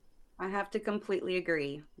 I have to completely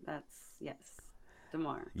agree. Yes,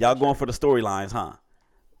 DeMar. Y'all going for the storylines, huh?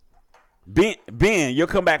 Ben, your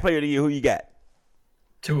comeback player of the year, who you got?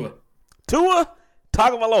 Tua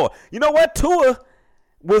Tagovailoa. You know what? Tua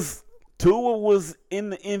was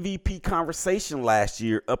in the MVP conversation last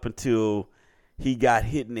year up until he got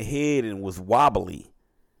hit in the head and was wobbly.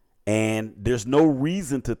 And there's no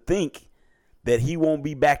reason to think that he won't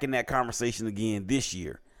be back in that conversation again this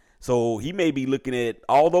year. So he may be looking at,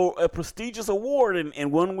 although a prestigious award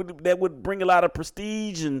and one that would bring a lot of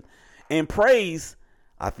prestige and praise,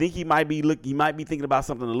 I think he might be thinking about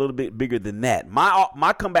something a little bit bigger than that.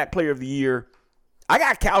 My comeback player of the year, I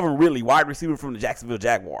got Calvin Ridley, wide receiver from the Jacksonville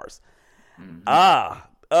Jaguars.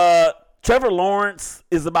 Trevor Lawrence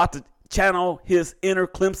is about to channel his inner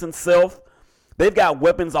Clemson self. They've got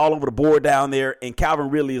weapons all over the board down there, and Calvin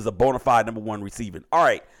Ridley is a bona fide number one receiving. All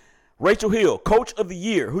right, Rachel Hill, coach of the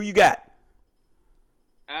year. Who you got?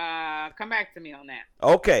 Come back to me on that.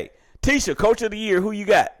 Okay. Teshia, coach of the year. Who you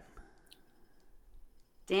got?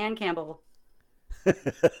 Dan Campbell.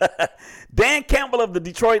 Dan Campbell of the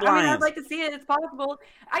Detroit Lions. I'd like to see it. It's possible.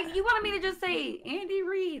 You wanted me to just say Andy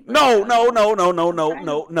Reid? No.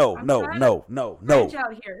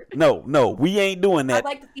 We ain't doing that. I'd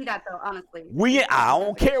like to see that though, honestly. I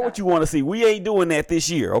don't care what you want to see. We ain't doing that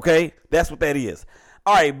this year. Okay, that's what that is.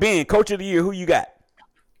 All right, Ben, coach of the year. Who you got?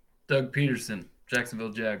 Doug Peterson,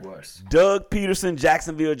 Jacksonville Jaguars. Doug Peterson,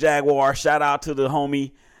 Jacksonville Jaguars. Shout out to the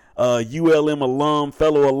homie, ULM alum,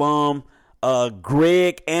 fellow alum.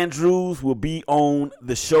 Greg Andrews will be on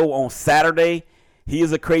the show on Saturday. He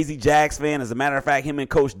is a crazy Jags fan. As a matter of fact, him and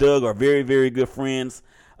Coach Doug are very, very good friends.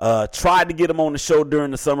 Tried to get him on the show during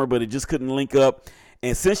the summer, but it just couldn't link up.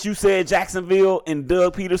 And since you said Jacksonville and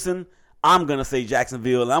Doug Peterson, I'm going to say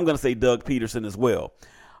Jacksonville, and I'm going to say Doug Peterson as well.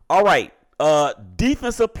 All right.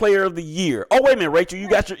 Defensive player of the year. Oh, wait a minute, Rachel. You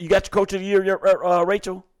got your coach of the year,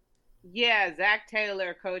 Rachel? Yeah, Zach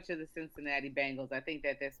Taylor, coach of the Cincinnati Bengals. I think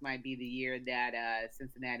that this might be the year that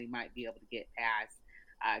Cincinnati might be able to get past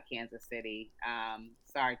Kansas City.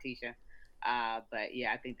 Sorry, Teshia. But,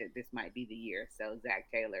 yeah, I think that this might be the year. So, Zach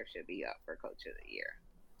Taylor should be up for coach of the year.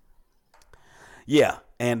 Yeah,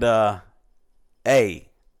 and, hey,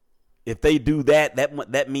 if they do that,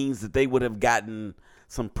 that means that they would have gotten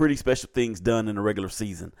some pretty special things done in the regular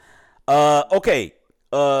season. Okay.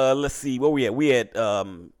 Let's see where we at. We had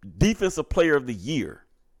defensive player of the year.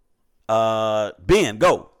 Ben,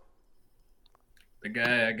 go. The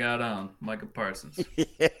guy I got on, Micah Parsons.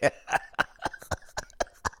 Yeah.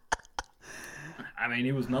 I mean,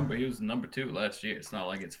 he was number 2 last year. It's not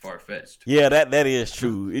like it's far fetched. Yeah, that is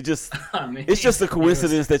true. It just it's just a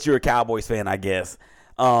coincidence that you're a Cowboys fan, I guess.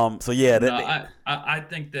 So yeah, I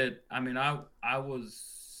think that I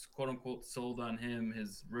was quote unquote sold on him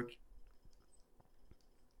his rookie.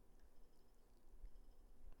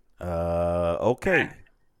 Okay.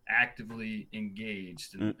 Actively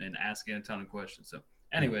engaged and asking a ton of questions. So,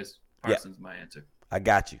 anyways, Parsons my answer. I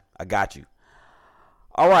got you.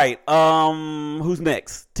 All right. Who's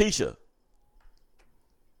next? Teshia.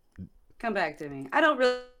 Come back to me. I don't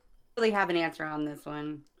really have an answer on this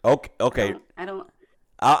one. Okay. I don't.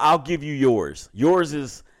 I'll give you yours. Yours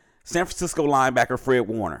is San Francisco linebacker Fred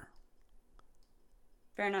Warner.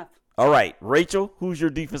 Fair enough. All right, Rachel. Who's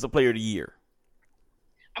your defensive player of the year?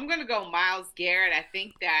 I'm gonna go Myles Garrett. I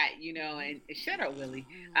think that, and shut up, Willie.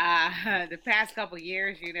 The past couple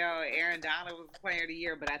years, Aaron Donald was Player of the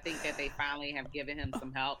Year, but I think that they finally have given him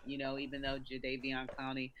some help. Even though Jadeveon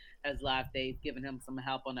Clowney has left, they've given him some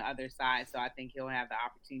help on the other side. So I think he'll have the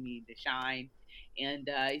opportunity to shine, and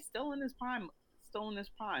he's still in his prime. So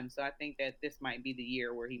I think that this might be the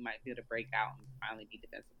year where he might be able to break out and finally be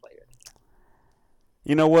Defensive Player.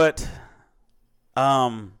 You know what?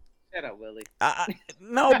 Shut up, Willie.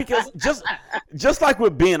 No, because just like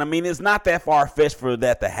with Ben, I mean, it's not that far-fetched for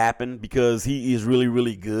that to happen because he is really,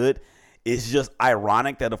 really good. It's just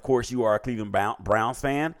ironic that, of course, you are a Cleveland Browns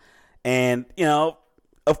fan. And,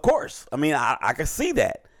 of course, I mean, I can see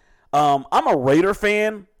that. I'm a Raider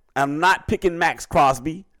fan. I'm not picking Max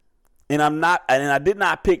Crosby. And I did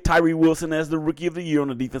not pick Tyree Wilson as the Rookie of the Year on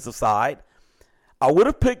the defensive side. I would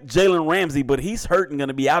have picked Jalen Ramsey, but he's hurt and going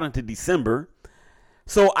to be out into December.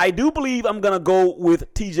 So I do believe I'm going to go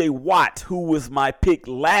with TJ Watt, who was my pick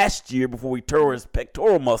last year before he tore his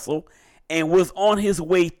pectoral muscle and was on his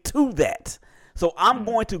way to that. So I'm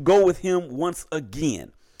going to go with him once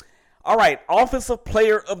again. All right, Offensive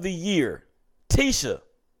Player of the Year, Teshia,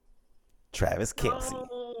 Travis Kelce.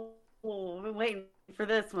 Oh, I've been waiting for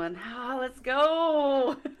this one. Let's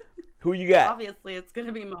go. Who you got? Obviously, it's going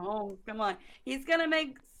to be Mahomes. Come on. He's going to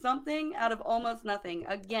make something out of almost nothing.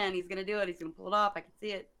 Again, he's going to do it. He's going to pull it off. I can see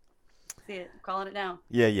it. I'm calling it now.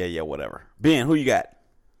 Yeah, whatever. Ben, who you got?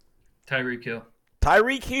 Tyreek Hill.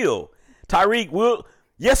 Tyreek Hill. Tyreek will,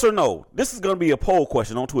 yes or no? This is going to be a poll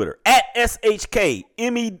question on Twitter. At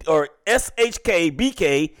SHKME or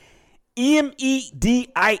SHKBK MEDIAGRP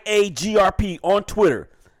on Twitter.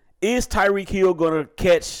 Is Tyreek Hill going to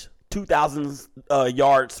catch 2,000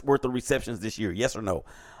 yards worth of receptions this year? Yes or no?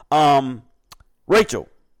 Rachel.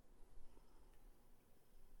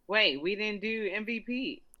 Wait, we didn't do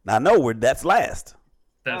MVP. I know that's last.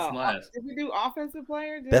 That's last. Did we do Offensive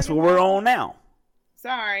Player? That's what we're on now.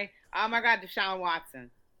 Sorry. I got Deshaun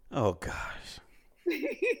Watson. Oh gosh.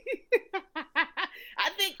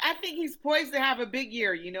 I think he's poised to have a big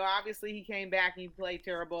year. Obviously he came back and he played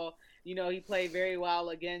terrible. He played very well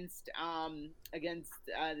against the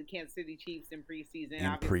Kansas City Chiefs in preseason.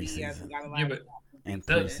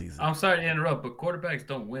 I'm sorry to interrupt, but quarterbacks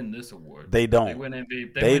don't win this award. They don't. They win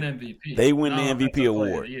MVP. They win the MVP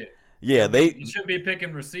award. Yeah, you should be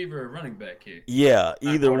picking receiver or running back here. Yeah,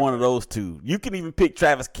 either one of those two. You can even pick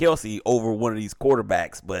Travis Kelce over one of these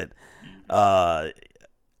quarterbacks, but that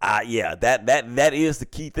is the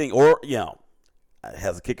key thing. Or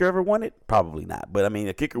has a kicker ever won it? Probably not. But I mean,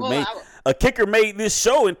 a kicker made this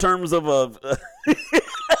show in terms of a.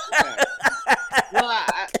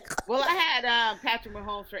 Well, I had Patrick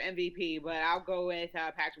Mahomes for MVP, but I'll go with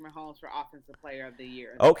Patrick Mahomes for Offensive Player of the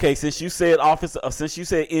Year. Okay, since you said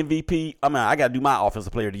MVP, I got to do my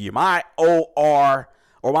Offensive Player of the Year. My OR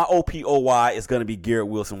or my OPOY is going to be Garrett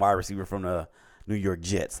Wilson, wide receiver from the New York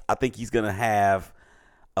Jets. I think he's going to have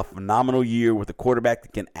a phenomenal year with a quarterback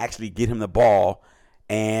that can actually get him the ball.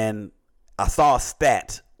 And I saw a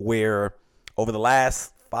stat where over the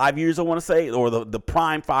last 5 years, I want to say, or the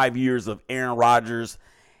prime 5 years of Aaron Rodgers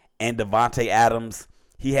and Devontae Adams,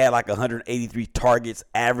 he had like 183 targets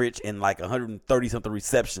average and like 130-something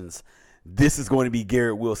receptions. This is going to be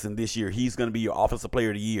Garrett Wilson this year. He's going to be your Offensive Player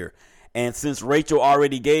of the Year. And since Rachel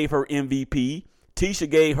already gave her MVP, Teshia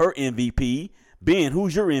gave her MVP. Ben,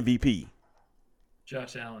 who's your MVP?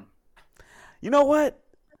 Josh Allen. You know what?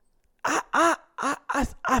 I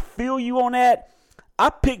feel you on that. I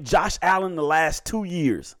picked Josh Allen the last 2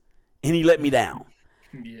 years, and he let me down.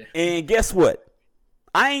 Yeah. And guess what?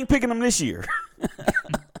 I ain't picking him this year.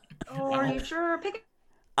 Oh, are you sure?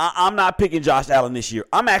 I'm not picking Josh Allen this year.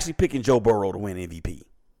 I'm actually picking Joe Burrow to win MVP.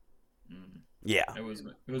 Yeah. It was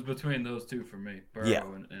between those two for me, Burrow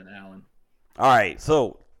and Allen. All right,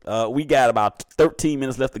 so we got about 13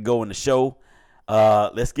 minutes left to go in the show.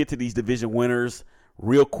 Let's get to these division winners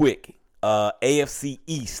real quick. AFC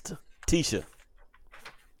East, Teshia.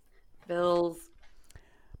 Bills.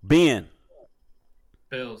 Ben.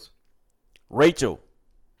 Bills. Rachel.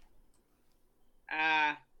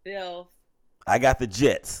 Bills. I got the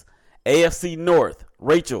Jets. AFC North,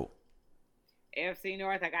 Rachel. AFC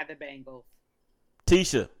North, I got the Bengals.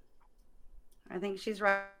 Teshia. I think she's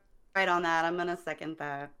right on that. I'm going to second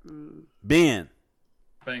that. Ben.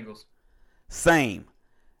 Bengals. Same.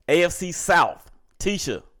 AFC South,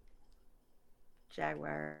 Teshia.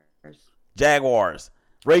 Jaguars.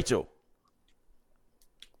 Rachel.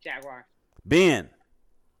 Jaguars. Ben.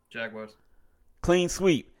 Jaguars. Clean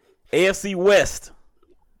sweep. AFC West.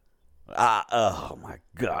 Oh, my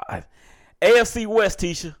God. AFC West,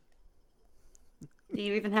 Teshia. Do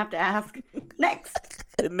you even have to ask? Next.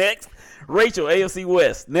 Next, Rachel, AFC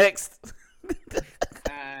West. Next,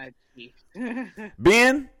 Chiefs.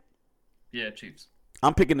 Ben. Yeah, Chiefs.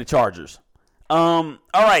 I'm picking the Chargers. All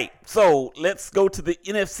right, so let's go to the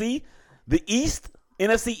NFC, the East,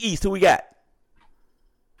 NFC East. Who we got?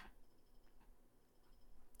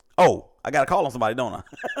 Oh, I got to call on somebody, don't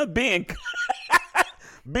I? Ben,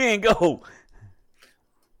 Ben, go.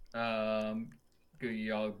 Good,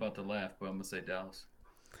 y'all about to laugh, but I'm gonna say Dallas.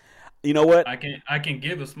 You know what? I can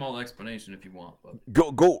give a small explanation if you want.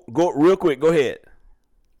 But. Go real quick. Go ahead.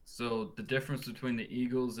 So the difference between the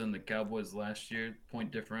Eagles and the Cowboys last year,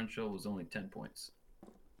 point differential, was only 10 points.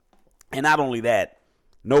 And not only that,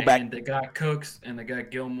 And they got Cooks and they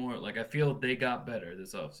got Gilmore. Like, I feel they got better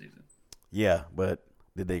this offseason. Yeah, but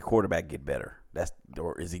did their quarterback get better?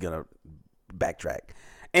 Or is he gonna backtrack?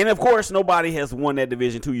 And of course, nobody has won that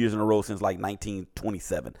division 2 years in a row since like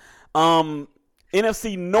 1927.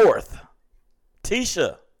 NFC North,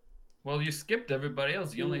 Teshia. Well, you skipped everybody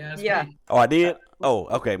else. You only asked me. Oh, I did? Oh,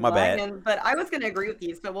 okay, my bad. But I was going to agree with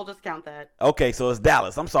you, so we'll just count that. Okay, so it's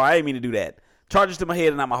Dallas. I'm sorry, I didn't mean to do that. Chargers to my head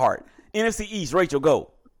and not my heart. NFC East, Rachel,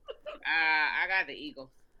 go. I got the Eagles.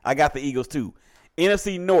 I got the Eagles too.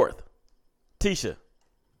 NFC North, Teshia.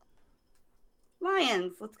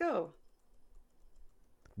 Lions, let's go.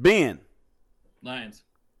 Ben. Lions.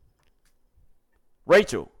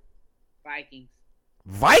 Rachel. Vikings.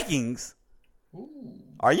 Vikings? Ooh.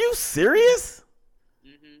 Are you serious?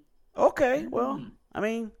 Mm-hmm. Okay, well, I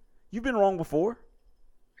mean, you've been wrong before.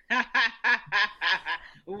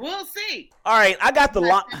 We'll see. All right, I got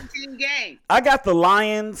the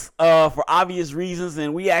Lions for obvious reasons,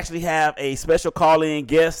 and we actually have a special call-in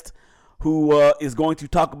guest who is going to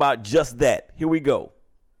talk about just that. Here we go.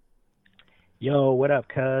 Yo, what up,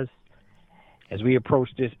 cuz? As we approach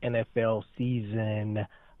this NFL season,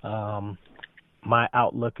 my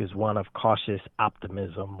outlook is one of cautious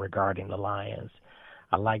optimism regarding the Lions.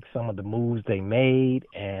 I like some of the moves they made,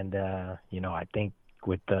 and, I think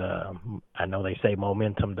I know they say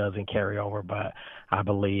momentum doesn't carry over, but I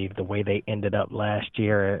believe the way they ended up last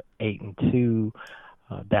year, 8-2,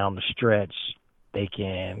 down the stretch, they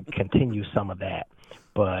can continue some of that.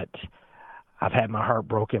 But I've had my heart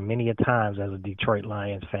broken many a times as a Detroit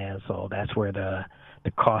Lions fan, so that's where the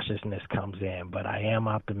cautiousness comes in. But I am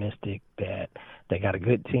optimistic that they got a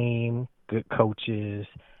good team, good coaches,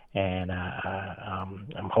 and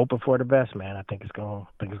I'm hoping for the best, man. I think it's gonna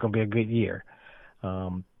be a good year.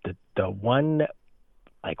 The one,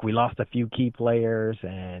 like, we lost a few key players,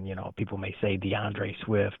 and people may say DeAndre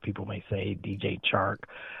Swift, people may say DJ Chark,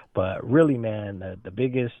 but really, man, the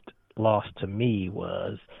biggest loss to me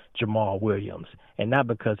was Jamal Williams, and not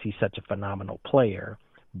because he's such a phenomenal player,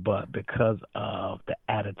 but because of the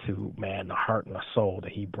attitude, man, the heart and the soul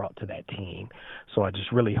that he brought to that team. So I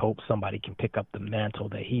just really hope somebody can pick up the mantle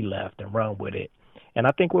that he left and run with it, and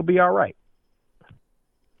I think we'll be all right.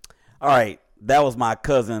 All right. That was my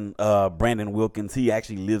cousin, Brandon Wilkins. He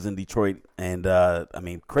actually lives in Detroit, and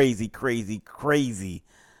crazy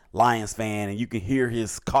Lions fan, and you can hear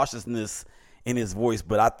his cautiousness in his voice,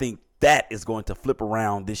 but I think that is going to flip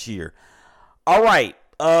around this year. All right,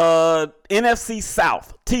 NFC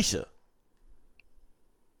South, Teshia.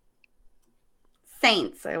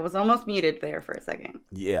 Saints. I was almost muted there for a second.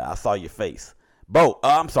 Yeah, I saw your face.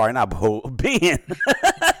 I'm sorry, not Bo. Ben.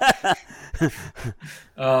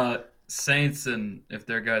 Saints, and if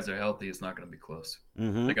their guys are healthy, it's not going to be close.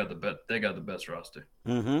 Mm-hmm. They got the best roster.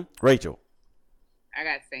 Mm-hmm. Rachel. I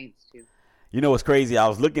got Saints too. You know what's crazy? I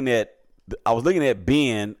was looking at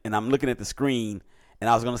Ben, and I'm looking at the screen, and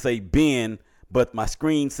I was going to say Ben, but my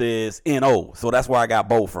screen says N-O, so that's where I got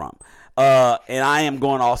Bo from. And I am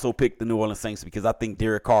going to also pick the New Orleans Saints because I think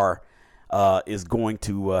Derek Carr is going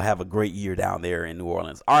to have a great year down there in New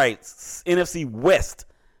Orleans. All right, NFC West,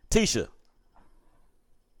 Teshia.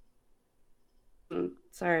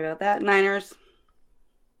 Sorry about that. Niners.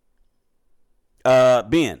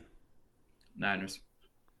 Ben. Niners.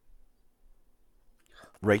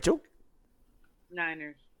 Rachel.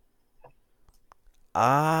 Niners.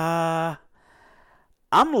 I'm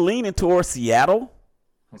leaning towards Seattle.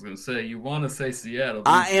 I was going to say, you want to say Seattle.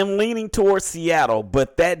 I am leaning towards Seattle,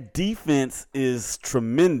 but that defense is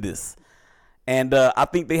tremendous. And I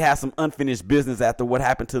think they have some unfinished business after what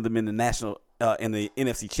happened to them in the in the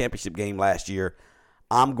NFC Championship game last year.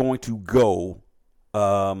 I'm going to go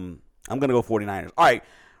 49ers. All right,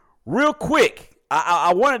 real quick,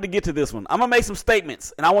 I wanted to get to this one. I'm going to make some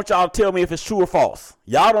statements, and I want y'all to tell me if it's true or false.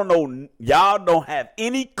 Y'all don't know. Y'all don't have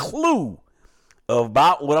any clue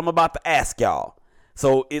about what I'm about to ask y'all.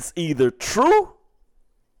 So it's either true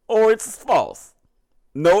or it's false.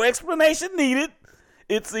 No explanation needed.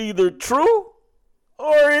 It's either true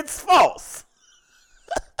or it's false.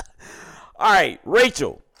 All right,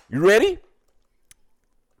 Rachel, you ready?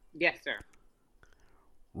 Yes, sir.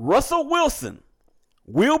 Russell Wilson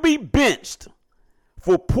will be benched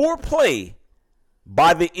for poor play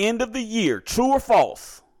by the end of the year. True or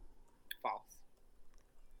false? False.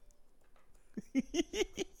 Did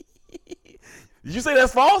you say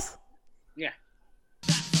that's false? Yeah.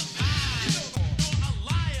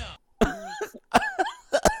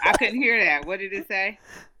 I couldn't hear that. What did it say?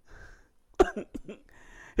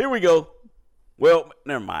 Here we go. Well,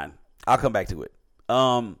 never mind. I'll come back to it.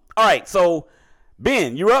 All right, so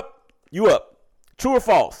Ben, you're up. You up. True or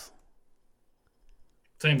false?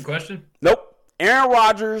 Same question? Nope. Aaron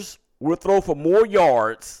Rodgers will throw for more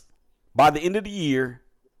yards by the end of the year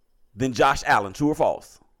than Josh Allen. True or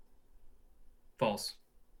false? False.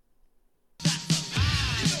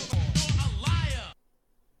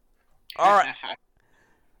 All right.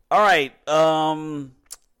 All right.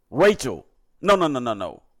 Rachel.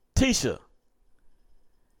 No. Teshia.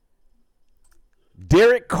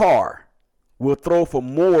 Derek Carr will throw for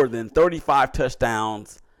more than 35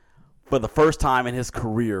 touchdowns for the first time in his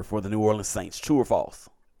career for the New Orleans Saints. True or false?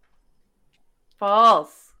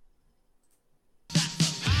 False.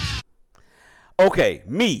 Okay,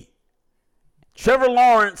 me. Trevor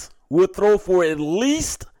Lawrence will throw for at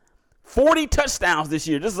least 40 touchdowns this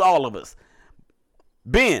year. This is all of us.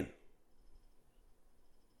 Ben.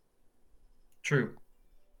 True.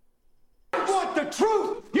 Want the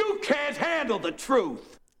truth? You can't handle the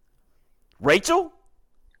truth. Rachel?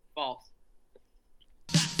 False.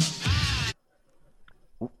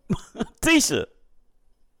 Teshia?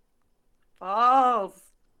 False.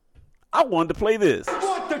 I wanted to play this.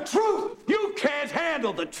 Want the truth? You can't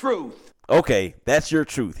handle the truth. Okay, that's your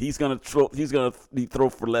truth. He's gonna throw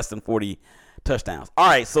for less than 40 touchdowns. All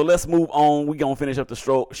right, so let's move on. We're gonna finish up the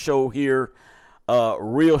show here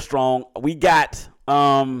real strong. We got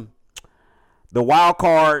the wild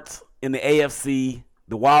cards in the AFC,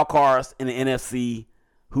 the wild cards in the NFC.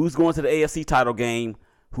 Who's going to the AFC title game?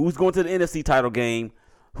 Who's going to the NFC title game?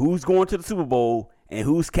 Who's going to the Super Bowl? And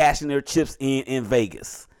who's cashing their chips in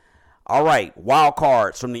Vegas? All right, wild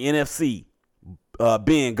cards from the NFC.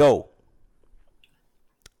 Ben, go.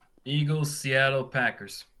 Eagles, Seattle,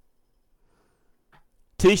 Packers.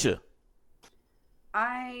 Teshia.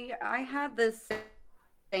 I had this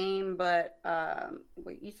same, but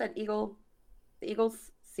wait, you said the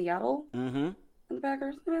Eagles, Seattle, and the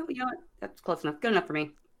Packers. Well, you know what? That's close enough. Good enough for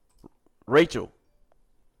me. Rachel.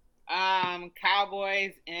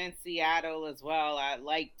 Cowboys and Seattle as well. I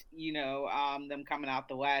liked, them coming out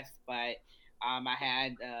the West, but I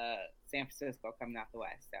had San Francisco coming out the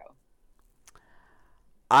West. So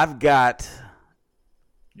I've got.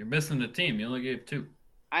 You're missing a team. You only gave 2.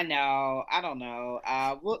 I know. I don't know.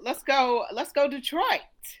 Well, let's go Detroit.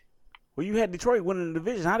 Well, you had Detroit winning the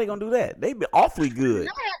division. How they gonna do that? They've been awfully good.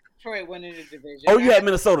 I had Detroit winning the division. Oh, you had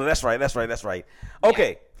Minnesota. That's right. Okay,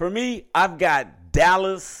 yeah. For me, I've got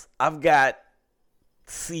Dallas. I've got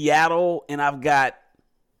Seattle, and I'm gonna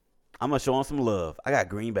show them some love. I got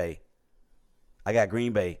Green Bay.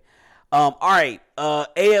 All right.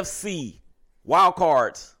 AFC wild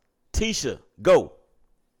cards. Teshia, go.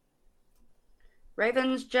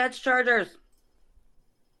 Ravens, Jets, Chargers.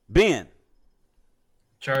 Ben.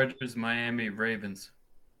 Chargers, Miami, Ravens.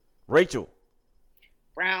 Rachel.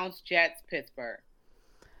 Browns, Jets, Pittsburgh.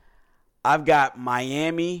 I've got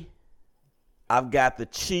Miami. I've got the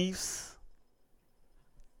Chiefs.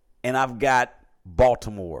 And I've got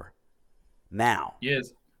Baltimore. Now.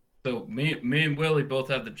 Yes. So me and Willie both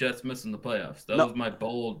have the Jets missing the playoffs. That was my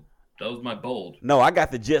bold. No, I got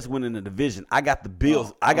the Jets winning the division. I got the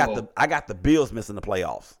Bills. I got the Bills missing the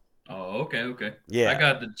playoffs. Oh, okay. Yeah. I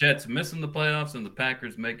got the Jets missing the playoffs and the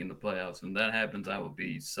Packers making the playoffs. When that happens, I will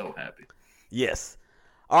be so happy. Yes.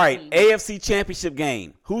 All right, AFC Championship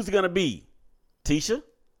game. Who's it going to be? Teshia?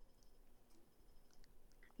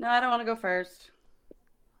 No, I don't want to go first.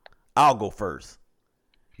 I'll go first.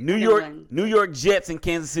 New York Jets and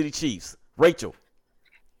Kansas City Chiefs. Rachel?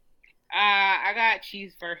 I got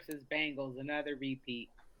Chiefs versus Bengals, another repeat.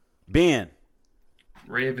 Ben?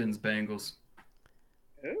 Ravens, Bengals.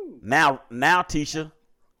 Ooh. Now, Teshia.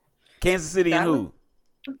 Kansas City and who?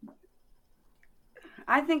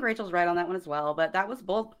 I think Rachel's right on that one as well, but that was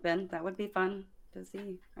bold, Ben. That would be fun to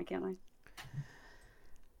see. I can't lie.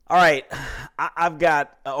 All right. I've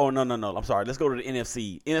got – no. I'm sorry. Let's go to the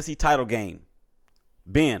NFC. NFC title game.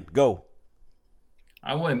 Ben, go.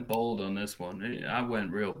 I went bold on this one. I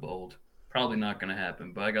went real bold. Probably not going to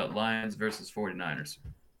happen, but I got Lions versus 49ers.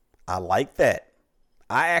 I like that.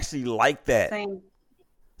 I actually like that.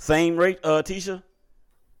 Same, Teshia?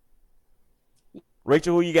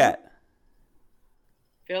 Rachel, who you got?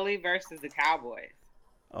 Philly versus the Cowboys.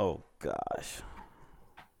 Oh, gosh.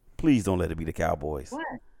 Please don't let it be the Cowboys. What?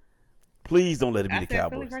 Please don't let it be the Philly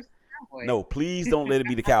Cowboys. versus Cowboys. No, please don't let it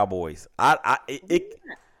be the Cowboys.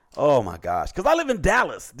 Oh, my gosh. Because I live in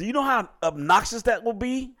Dallas. Do you know how obnoxious that will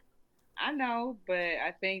be? I know, but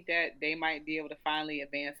I think that they might be able to finally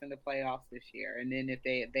advance in the playoffs this year. And then if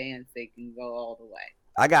they advance, they can go all the way.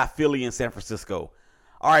 I got Philly and San Francisco.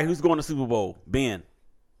 All right, who's going to Super Bowl? Ben.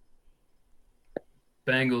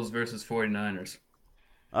 Bengals versus 49ers.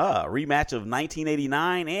 Rematch of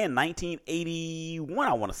 1989 and 1981,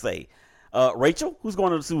 I want to say. Rachel, who's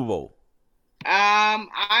going to the Super Bowl?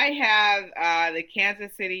 I have the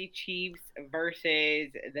Kansas City Chiefs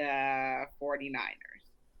versus the 49ers.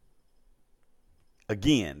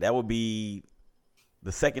 Again, that would be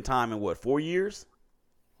the second time in what, 4 years?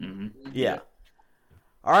 Mm-hmm. Yeah.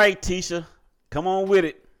 All right, Teshia, come on with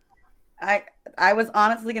it. I was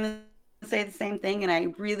honestly going to say the same thing, and I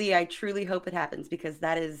truly hope it happens because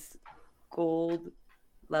that is gold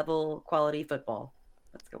level quality football.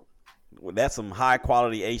 Let's go. Well, that's some high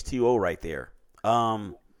quality H2O right there.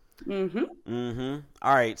 All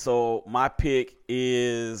right, so my pick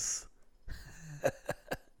is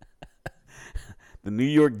the New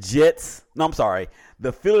York Jets. No, I'm sorry.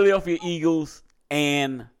 The Philadelphia Eagles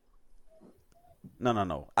and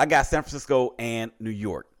no. I got San Francisco and New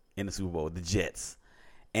York in the Super Bowl, the Jets.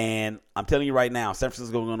 And I'm telling you right now, San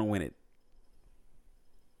Francisco is going to win it.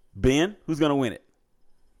 Ben, who's going to win it?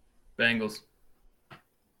 Bengals.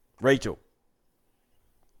 Rachel.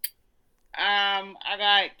 I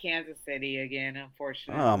got Kansas City again,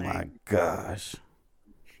 unfortunately. Oh, my gosh.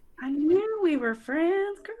 I knew we were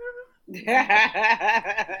friends, girl.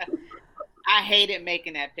 I hated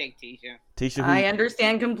making that pick, Teshia. Teshia, I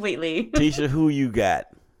understand completely. Teshia, who you got?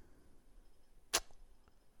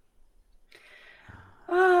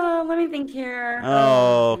 Oh, let me think here.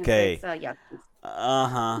 Okay. So, yeah.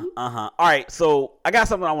 All right, so I got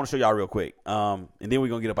something I want to show y'all real quick. And then we're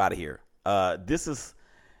gonna get up out of here. This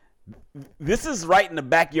is right in the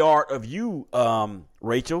backyard of you,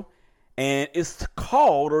 Rachel, and it's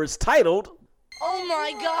called or it's titled. Oh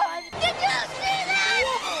my God! Did you see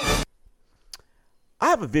that? I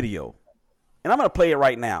have a video, and I'm gonna play it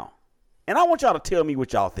right now, and I want y'all to tell me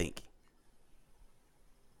what y'all think.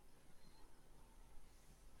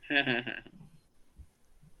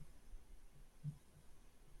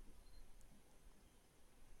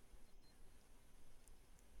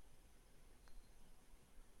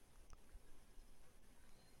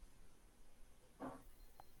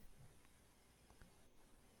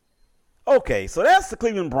 Okay, so that's the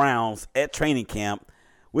Cleveland Browns at training camp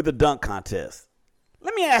with a dunk contest.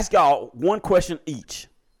 Let me ask y'all one question each.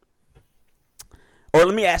 Or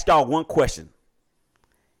let me ask y'all one question.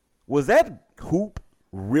 Was that hoop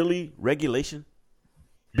really regulation,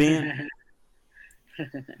 Ben?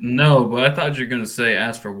 No, but I thought you were going to say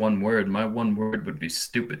ask for one word. My one word would be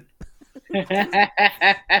stupid.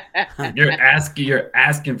 You're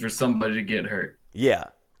asking for somebody to get hurt. Yeah.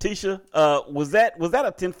 Teshia, was that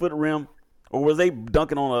a 10-foot rim, or was they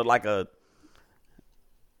dunking on a?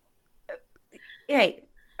 Hey,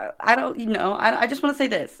 I don't. I just want to say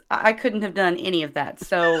this. I couldn't have done any of that.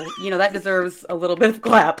 So that deserves a little bit of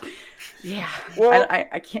clap. Yeah. Well,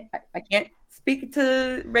 I can't speak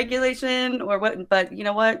to regulation or what, but you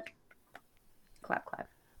know what? Clap.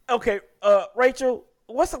 Okay, Rachel,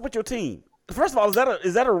 what's up with your team? First of all, is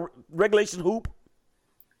that a regulation hoop?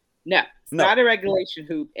 No, it's not a regulation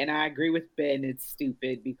hoop, and I agree with Ben. It's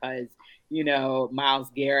stupid because Myles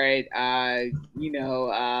Garrett.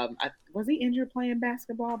 Was he injured playing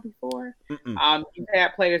basketball before? You've had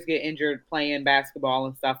players get injured playing basketball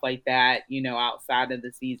and stuff like that. Outside of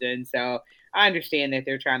the season. So I understand that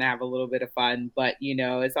they're trying to have a little bit of fun, but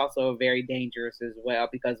it's also very dangerous as well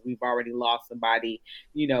because we've already lost somebody,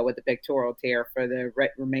 with a pectoral tear for the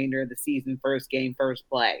remainder of the season, first game, first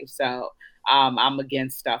play. So I'm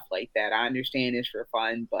against stuff like that. I understand it's for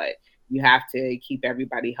fun, but you have to keep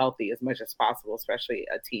everybody healthy as much as possible, especially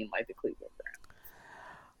a team like the Cleveland Browns.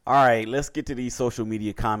 All right, let's get to these social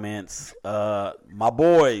media comments. My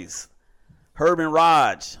boys, Herb and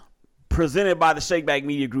Raj, presented by the Shakeback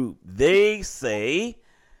Media Group. They say,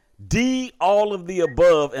 D, all of the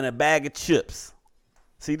above and a bag of chips.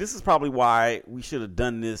 See, this is probably why we should have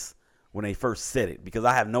done this when they first said it, because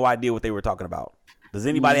I have no idea what they were talking about. Does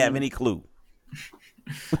anybody have any clue?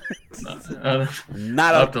 I'll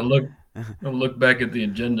have to look back at the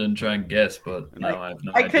agenda and try and guess, but no, I have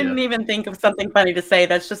no idea. I couldn't even think of something funny to say.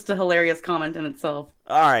 That's just a hilarious comment in itself.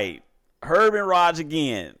 All right. Herb and Raj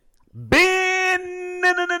again. Ben.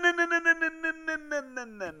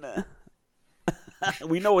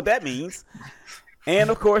 We know what that means. And,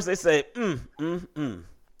 of course, they say, they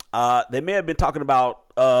may have been talking about,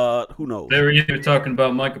 who knows? They were either talking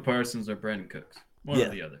about Micah Parsons or Brandon Cooks. One or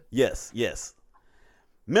the other. Yes.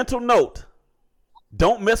 Mental note.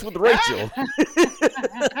 Don't mess with Rachel.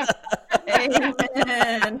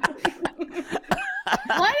 Amen.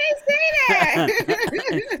 Why did you say that?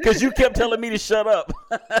 Because you kept telling me to shut up.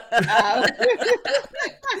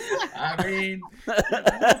 I mean,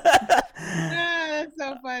 that's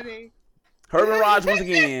so funny. Herman Raj once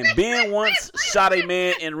again. Ben once shot a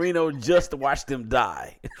man in Reno just to watch them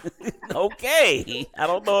die. Okay. I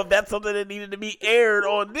don't know if that's something that needed to be aired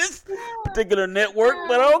on this particular network,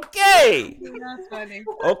 but okay. That's funny.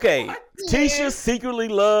 Okay. Teshia secretly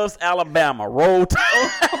loves Alabama. Roll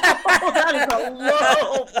Tide. That is a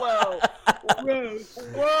low blow.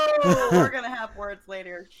 Whoa. We're going to have words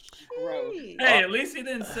later. hey, at least he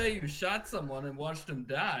didn't say you shot someone and watched them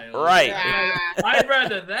die. Right. I'd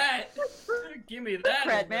rather that. Give me that.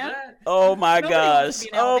 Cred, man. That. Oh my gosh.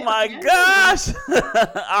 Oh my gosh.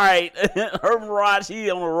 All right. Herman Raj, he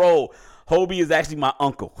on a roll. Hobie is actually my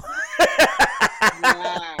uncle.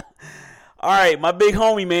 All right, my big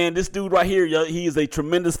homie, man. This dude right here, he is a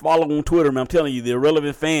tremendous follower on Twitter, man. I'm telling you, the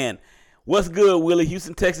Irrelevant Fan. What's good, Willie?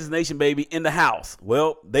 Houston, Texas Nation, baby, in the house.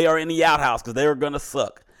 Well, they are in the outhouse because they are going to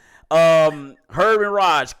suck. Herb and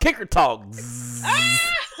Raj, kicker talk.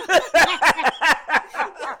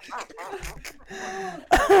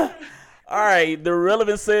 All right, the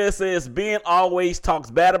Relevant says Ben always talks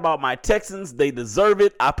bad about my Texans. They deserve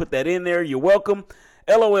it. I put that in there. You're welcome.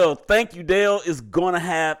 LOL, thank you, Dale. Is going to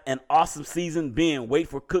have an awesome season. Ben, wait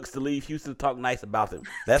for Cooks to leave Houston to talk nice about them.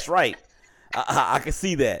 That's right. I can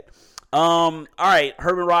see that. All right,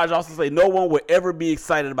 Herman Raj also say no one will ever be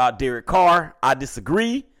excited about Derek Carr. I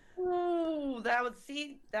disagree. Ooh, that was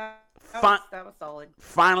solid.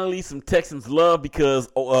 Finally, some Texans love because,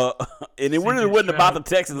 and it really wasn't about the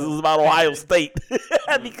Texans. It was about Ohio State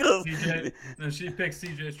because she picked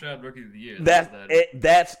C.J. Stroud Rookie of the Year.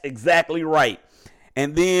 That's exactly right.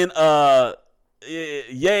 And then,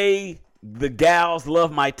 yay, the gals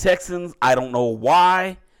love my Texans. I don't know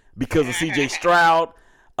why, because of C.J. Stroud.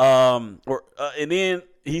 And then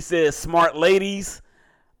he says smart ladies.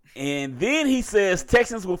 And then he says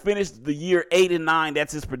Texans will finish the year 8-9.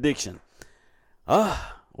 That's his prediction.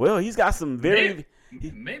 Well, he's got some very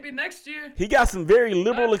maybe next year. He got some very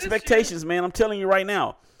liberal expectations, man. I'm telling you right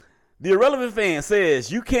now. The Irrelevant Fan says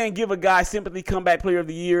you can't give a guy sympathy comeback player of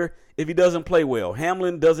the year if he doesn't play well.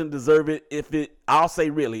 Hamlin doesn't deserve it. I'll say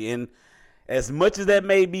really. And as much as that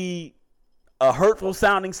may be a hurtful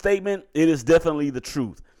sounding statement, it is definitely the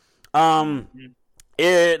truth. The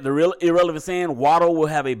real Irrelevant saying Waddle will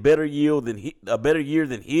have a better year than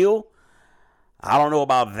Hill. I don't know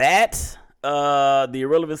about that. The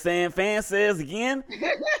Irrelevant saying fan says again,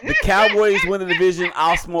 the Cowboys win the division.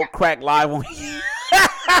 I'll smoke crack live on you.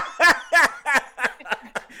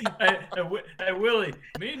 Hey, Willie,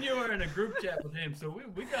 me and you are in a group chat with him, so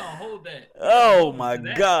we gotta hold that. Oh my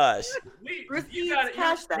gosh! You gotta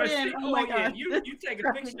cash that in. Oh my God. You take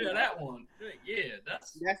a picture of that one. Yeah,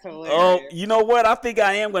 that's hilarious. Oh, you know what? I think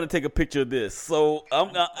I am gonna take a picture of this. So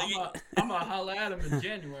I'm gonna holler at him in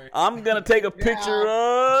January. I'm gonna take a picture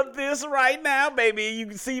of this right now, baby. You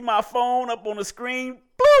can see my phone up on the screen.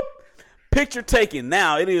 Boop. Picture taken.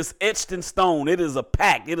 Now it is etched in stone. It is a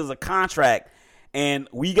pact. It is a contract. And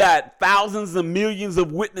we got thousands and millions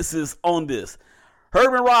of witnesses on this.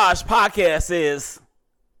 Herman Raj podcast says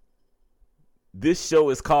this show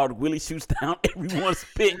is called Willie Shoots Down Everyone's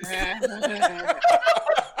Picks. It's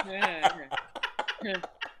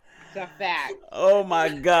a fact. Oh my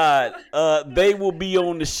God. They will be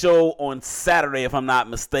on the show on Saturday, if I'm not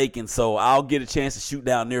mistaken. So I'll get a chance to shoot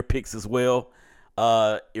down their picks as well.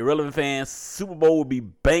 Irrelevant fans, Super Bowl will be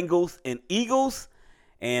Bengals and Eagles.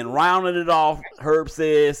 And rounding it off, Herb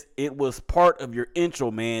says, it was part of your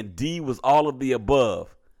intro, man. D was all of the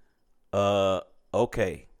above.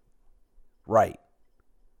 Okay. Right.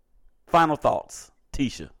 Final thoughts.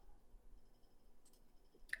 Teshia.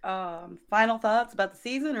 Final thoughts about the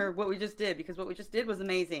season or what we just did? Because what we just did was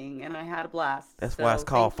amazing, and I had a blast. That's why it's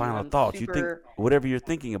called Final Thoughts. You think whatever you're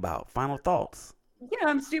thinking about. Final thoughts. Yeah,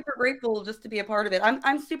 I'm super grateful just to be a part of it.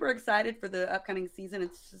 I'm super excited for the upcoming season.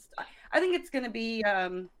 It's just, I think it's going to be,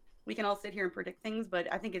 we can all sit here and predict things, but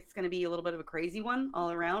I think it's going to be a little bit of a crazy one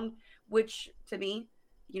all around, which to me,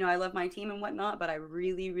 I love my team and whatnot, but I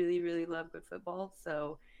really, really, really love good football.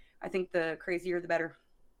 So I think the crazier, the better.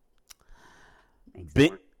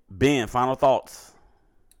 Ben, final thoughts.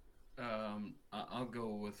 I'll go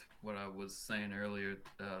with what I was saying earlier.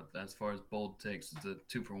 As far as bold takes, it's a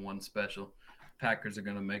 2-for-1 special. Packers are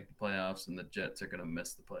going to make the playoffs and the Jets are going to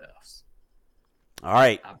miss the playoffs. All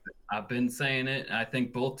right. I've been saying it. I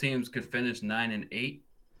think both teams could finish 9-8.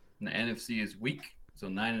 And the NFC is weak, so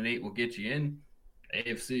 9-8 will get you in.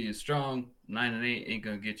 AFC is strong. 9-8 ain't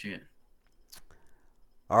going to get you in.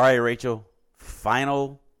 All right, Rachel.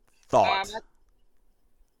 Final thoughts.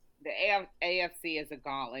 The AFC is a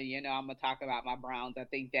gauntlet. You know, I'm going to talk about my Browns. I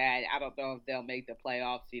think that I don't know if they'll make the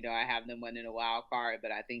playoffs. You know, I have them winning a wild card,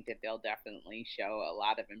 but I think that they'll definitely show a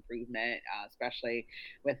lot of improvement, especially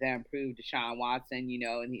with the improved Deshaun Watson, you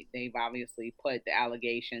know, and they've obviously put the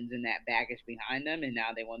allegations and that baggage behind them, and now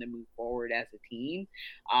they want to move forward as a team.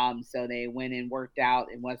 So they went and worked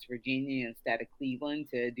out in West Virginia instead of Cleveland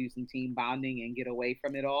to do some team bonding and get away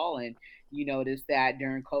from it all. And you notice that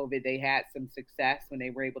during COVID, they had some success when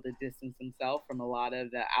they were able to distance themselves from a lot of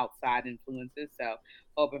the outside influences. So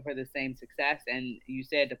hoping for the same success. And you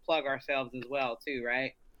said to plug ourselves as well, too,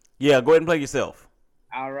 right? Yeah, go ahead and plug yourself.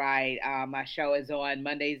 All right. My show is on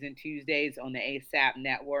Mondays and Tuesdays on the ASAP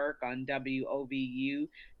network on WOVU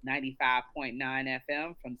 95.9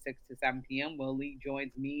 FM from 6 to 7 p.m. Willie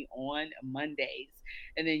joins me on Mondays.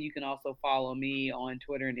 And then you can also follow me on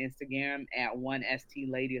Twitter and Instagram at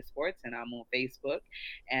 1ST Lady of Sports. And I'm on Facebook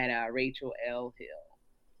at Rachel L. Hill.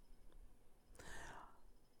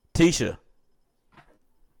 Teshia.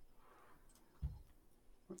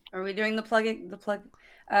 Are we doing the plug?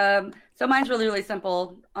 So mine's really, really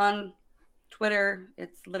simple. On Twitter,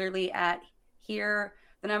 it's literally at here,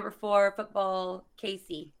 the number 4 football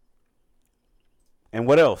KC. And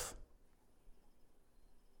what else?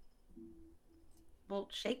 Well,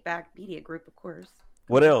 Shakeback Media Group, of course.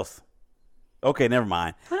 What else? Okay, never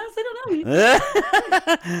mind. What else? I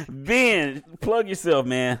don't know. Ben, plug yourself,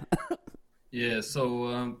 man. Yeah,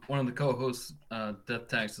 so one of the co-hosts, Death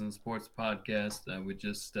Tax and Sports Podcast, we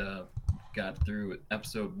just got through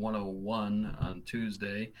episode 101 on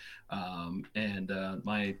Tuesday, and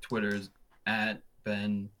my Twitter's at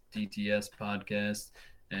Ben DTS Podcast,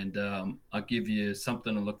 and I'll give you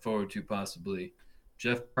something to look forward to possibly.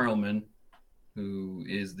 Jeff Perlman, who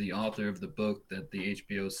is the author of the book that the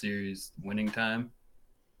HBO series Winning Time,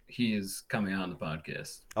 he is coming on the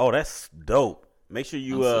podcast. Oh, that's dope. Make sure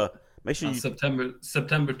you September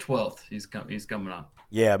 12th he's coming on.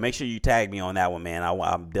 Yeah, make sure you tag me on that one, man.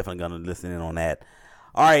 I'm definitely gonna listen in on that.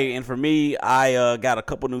 All right, and for me, I got a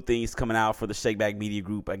couple new things coming out for the Shakeback Media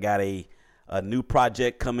Group. I got a new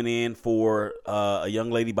project coming in for a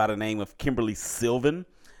young lady by the name of Kimberly Sylvan.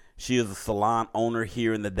 She is a salon owner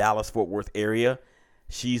here in the Dallas-Fort Worth area.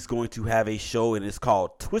 She's going to have a show, and it's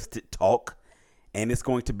called Twisted Talk, and it's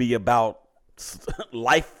going to be about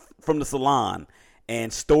life from the salon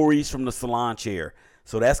and stories from the salon chair.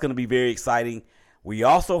 So that's going to be very exciting. We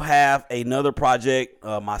also have another project,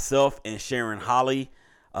 myself and Sharon Holly.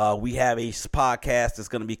 We have a podcast that's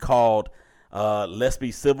going to be called Let's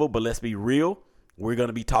Be Civil, but Let's Be Real. We're going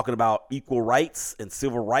to be talking about equal rights and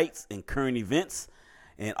civil rights and current events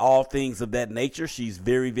and all things of that nature. She's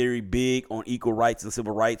very, very big on equal rights and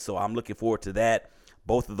civil rights, so I'm looking forward to that.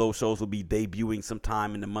 Both of those shows will be debuting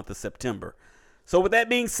sometime in the month of September. So with that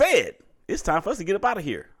being said, it's time for us to get up out of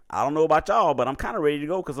here. I don't know about y'all, but I'm kind of ready to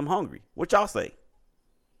go because I'm hungry. What y'all say?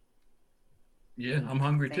 Yeah, I'm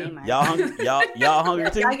hungry too. Y'all hungry? Y'all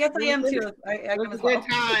hungry too? I guess I am too. I It was a good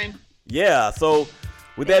time. Yeah. So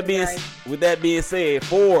with that being said,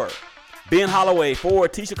 for Ben Holloway, for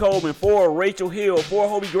Teshia Coleman, for Rachel Hill, for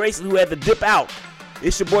Hobie Grayson, who had to dip out,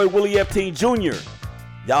 it's your boy Willie Epting Jr.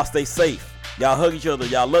 Y'all stay safe. Y'all hug each other.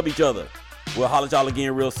 Y'all love each other. We'll holler at y'all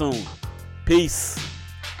again real soon. Peace.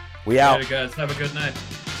 We out. Later, guys. Have a good night.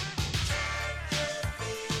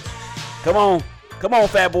 Come on,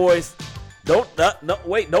 fat boys. Don't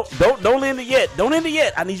end it yet. Don't end it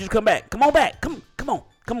yet. I need you to come back. Come on back. Come on,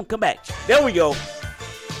 come back. There we go.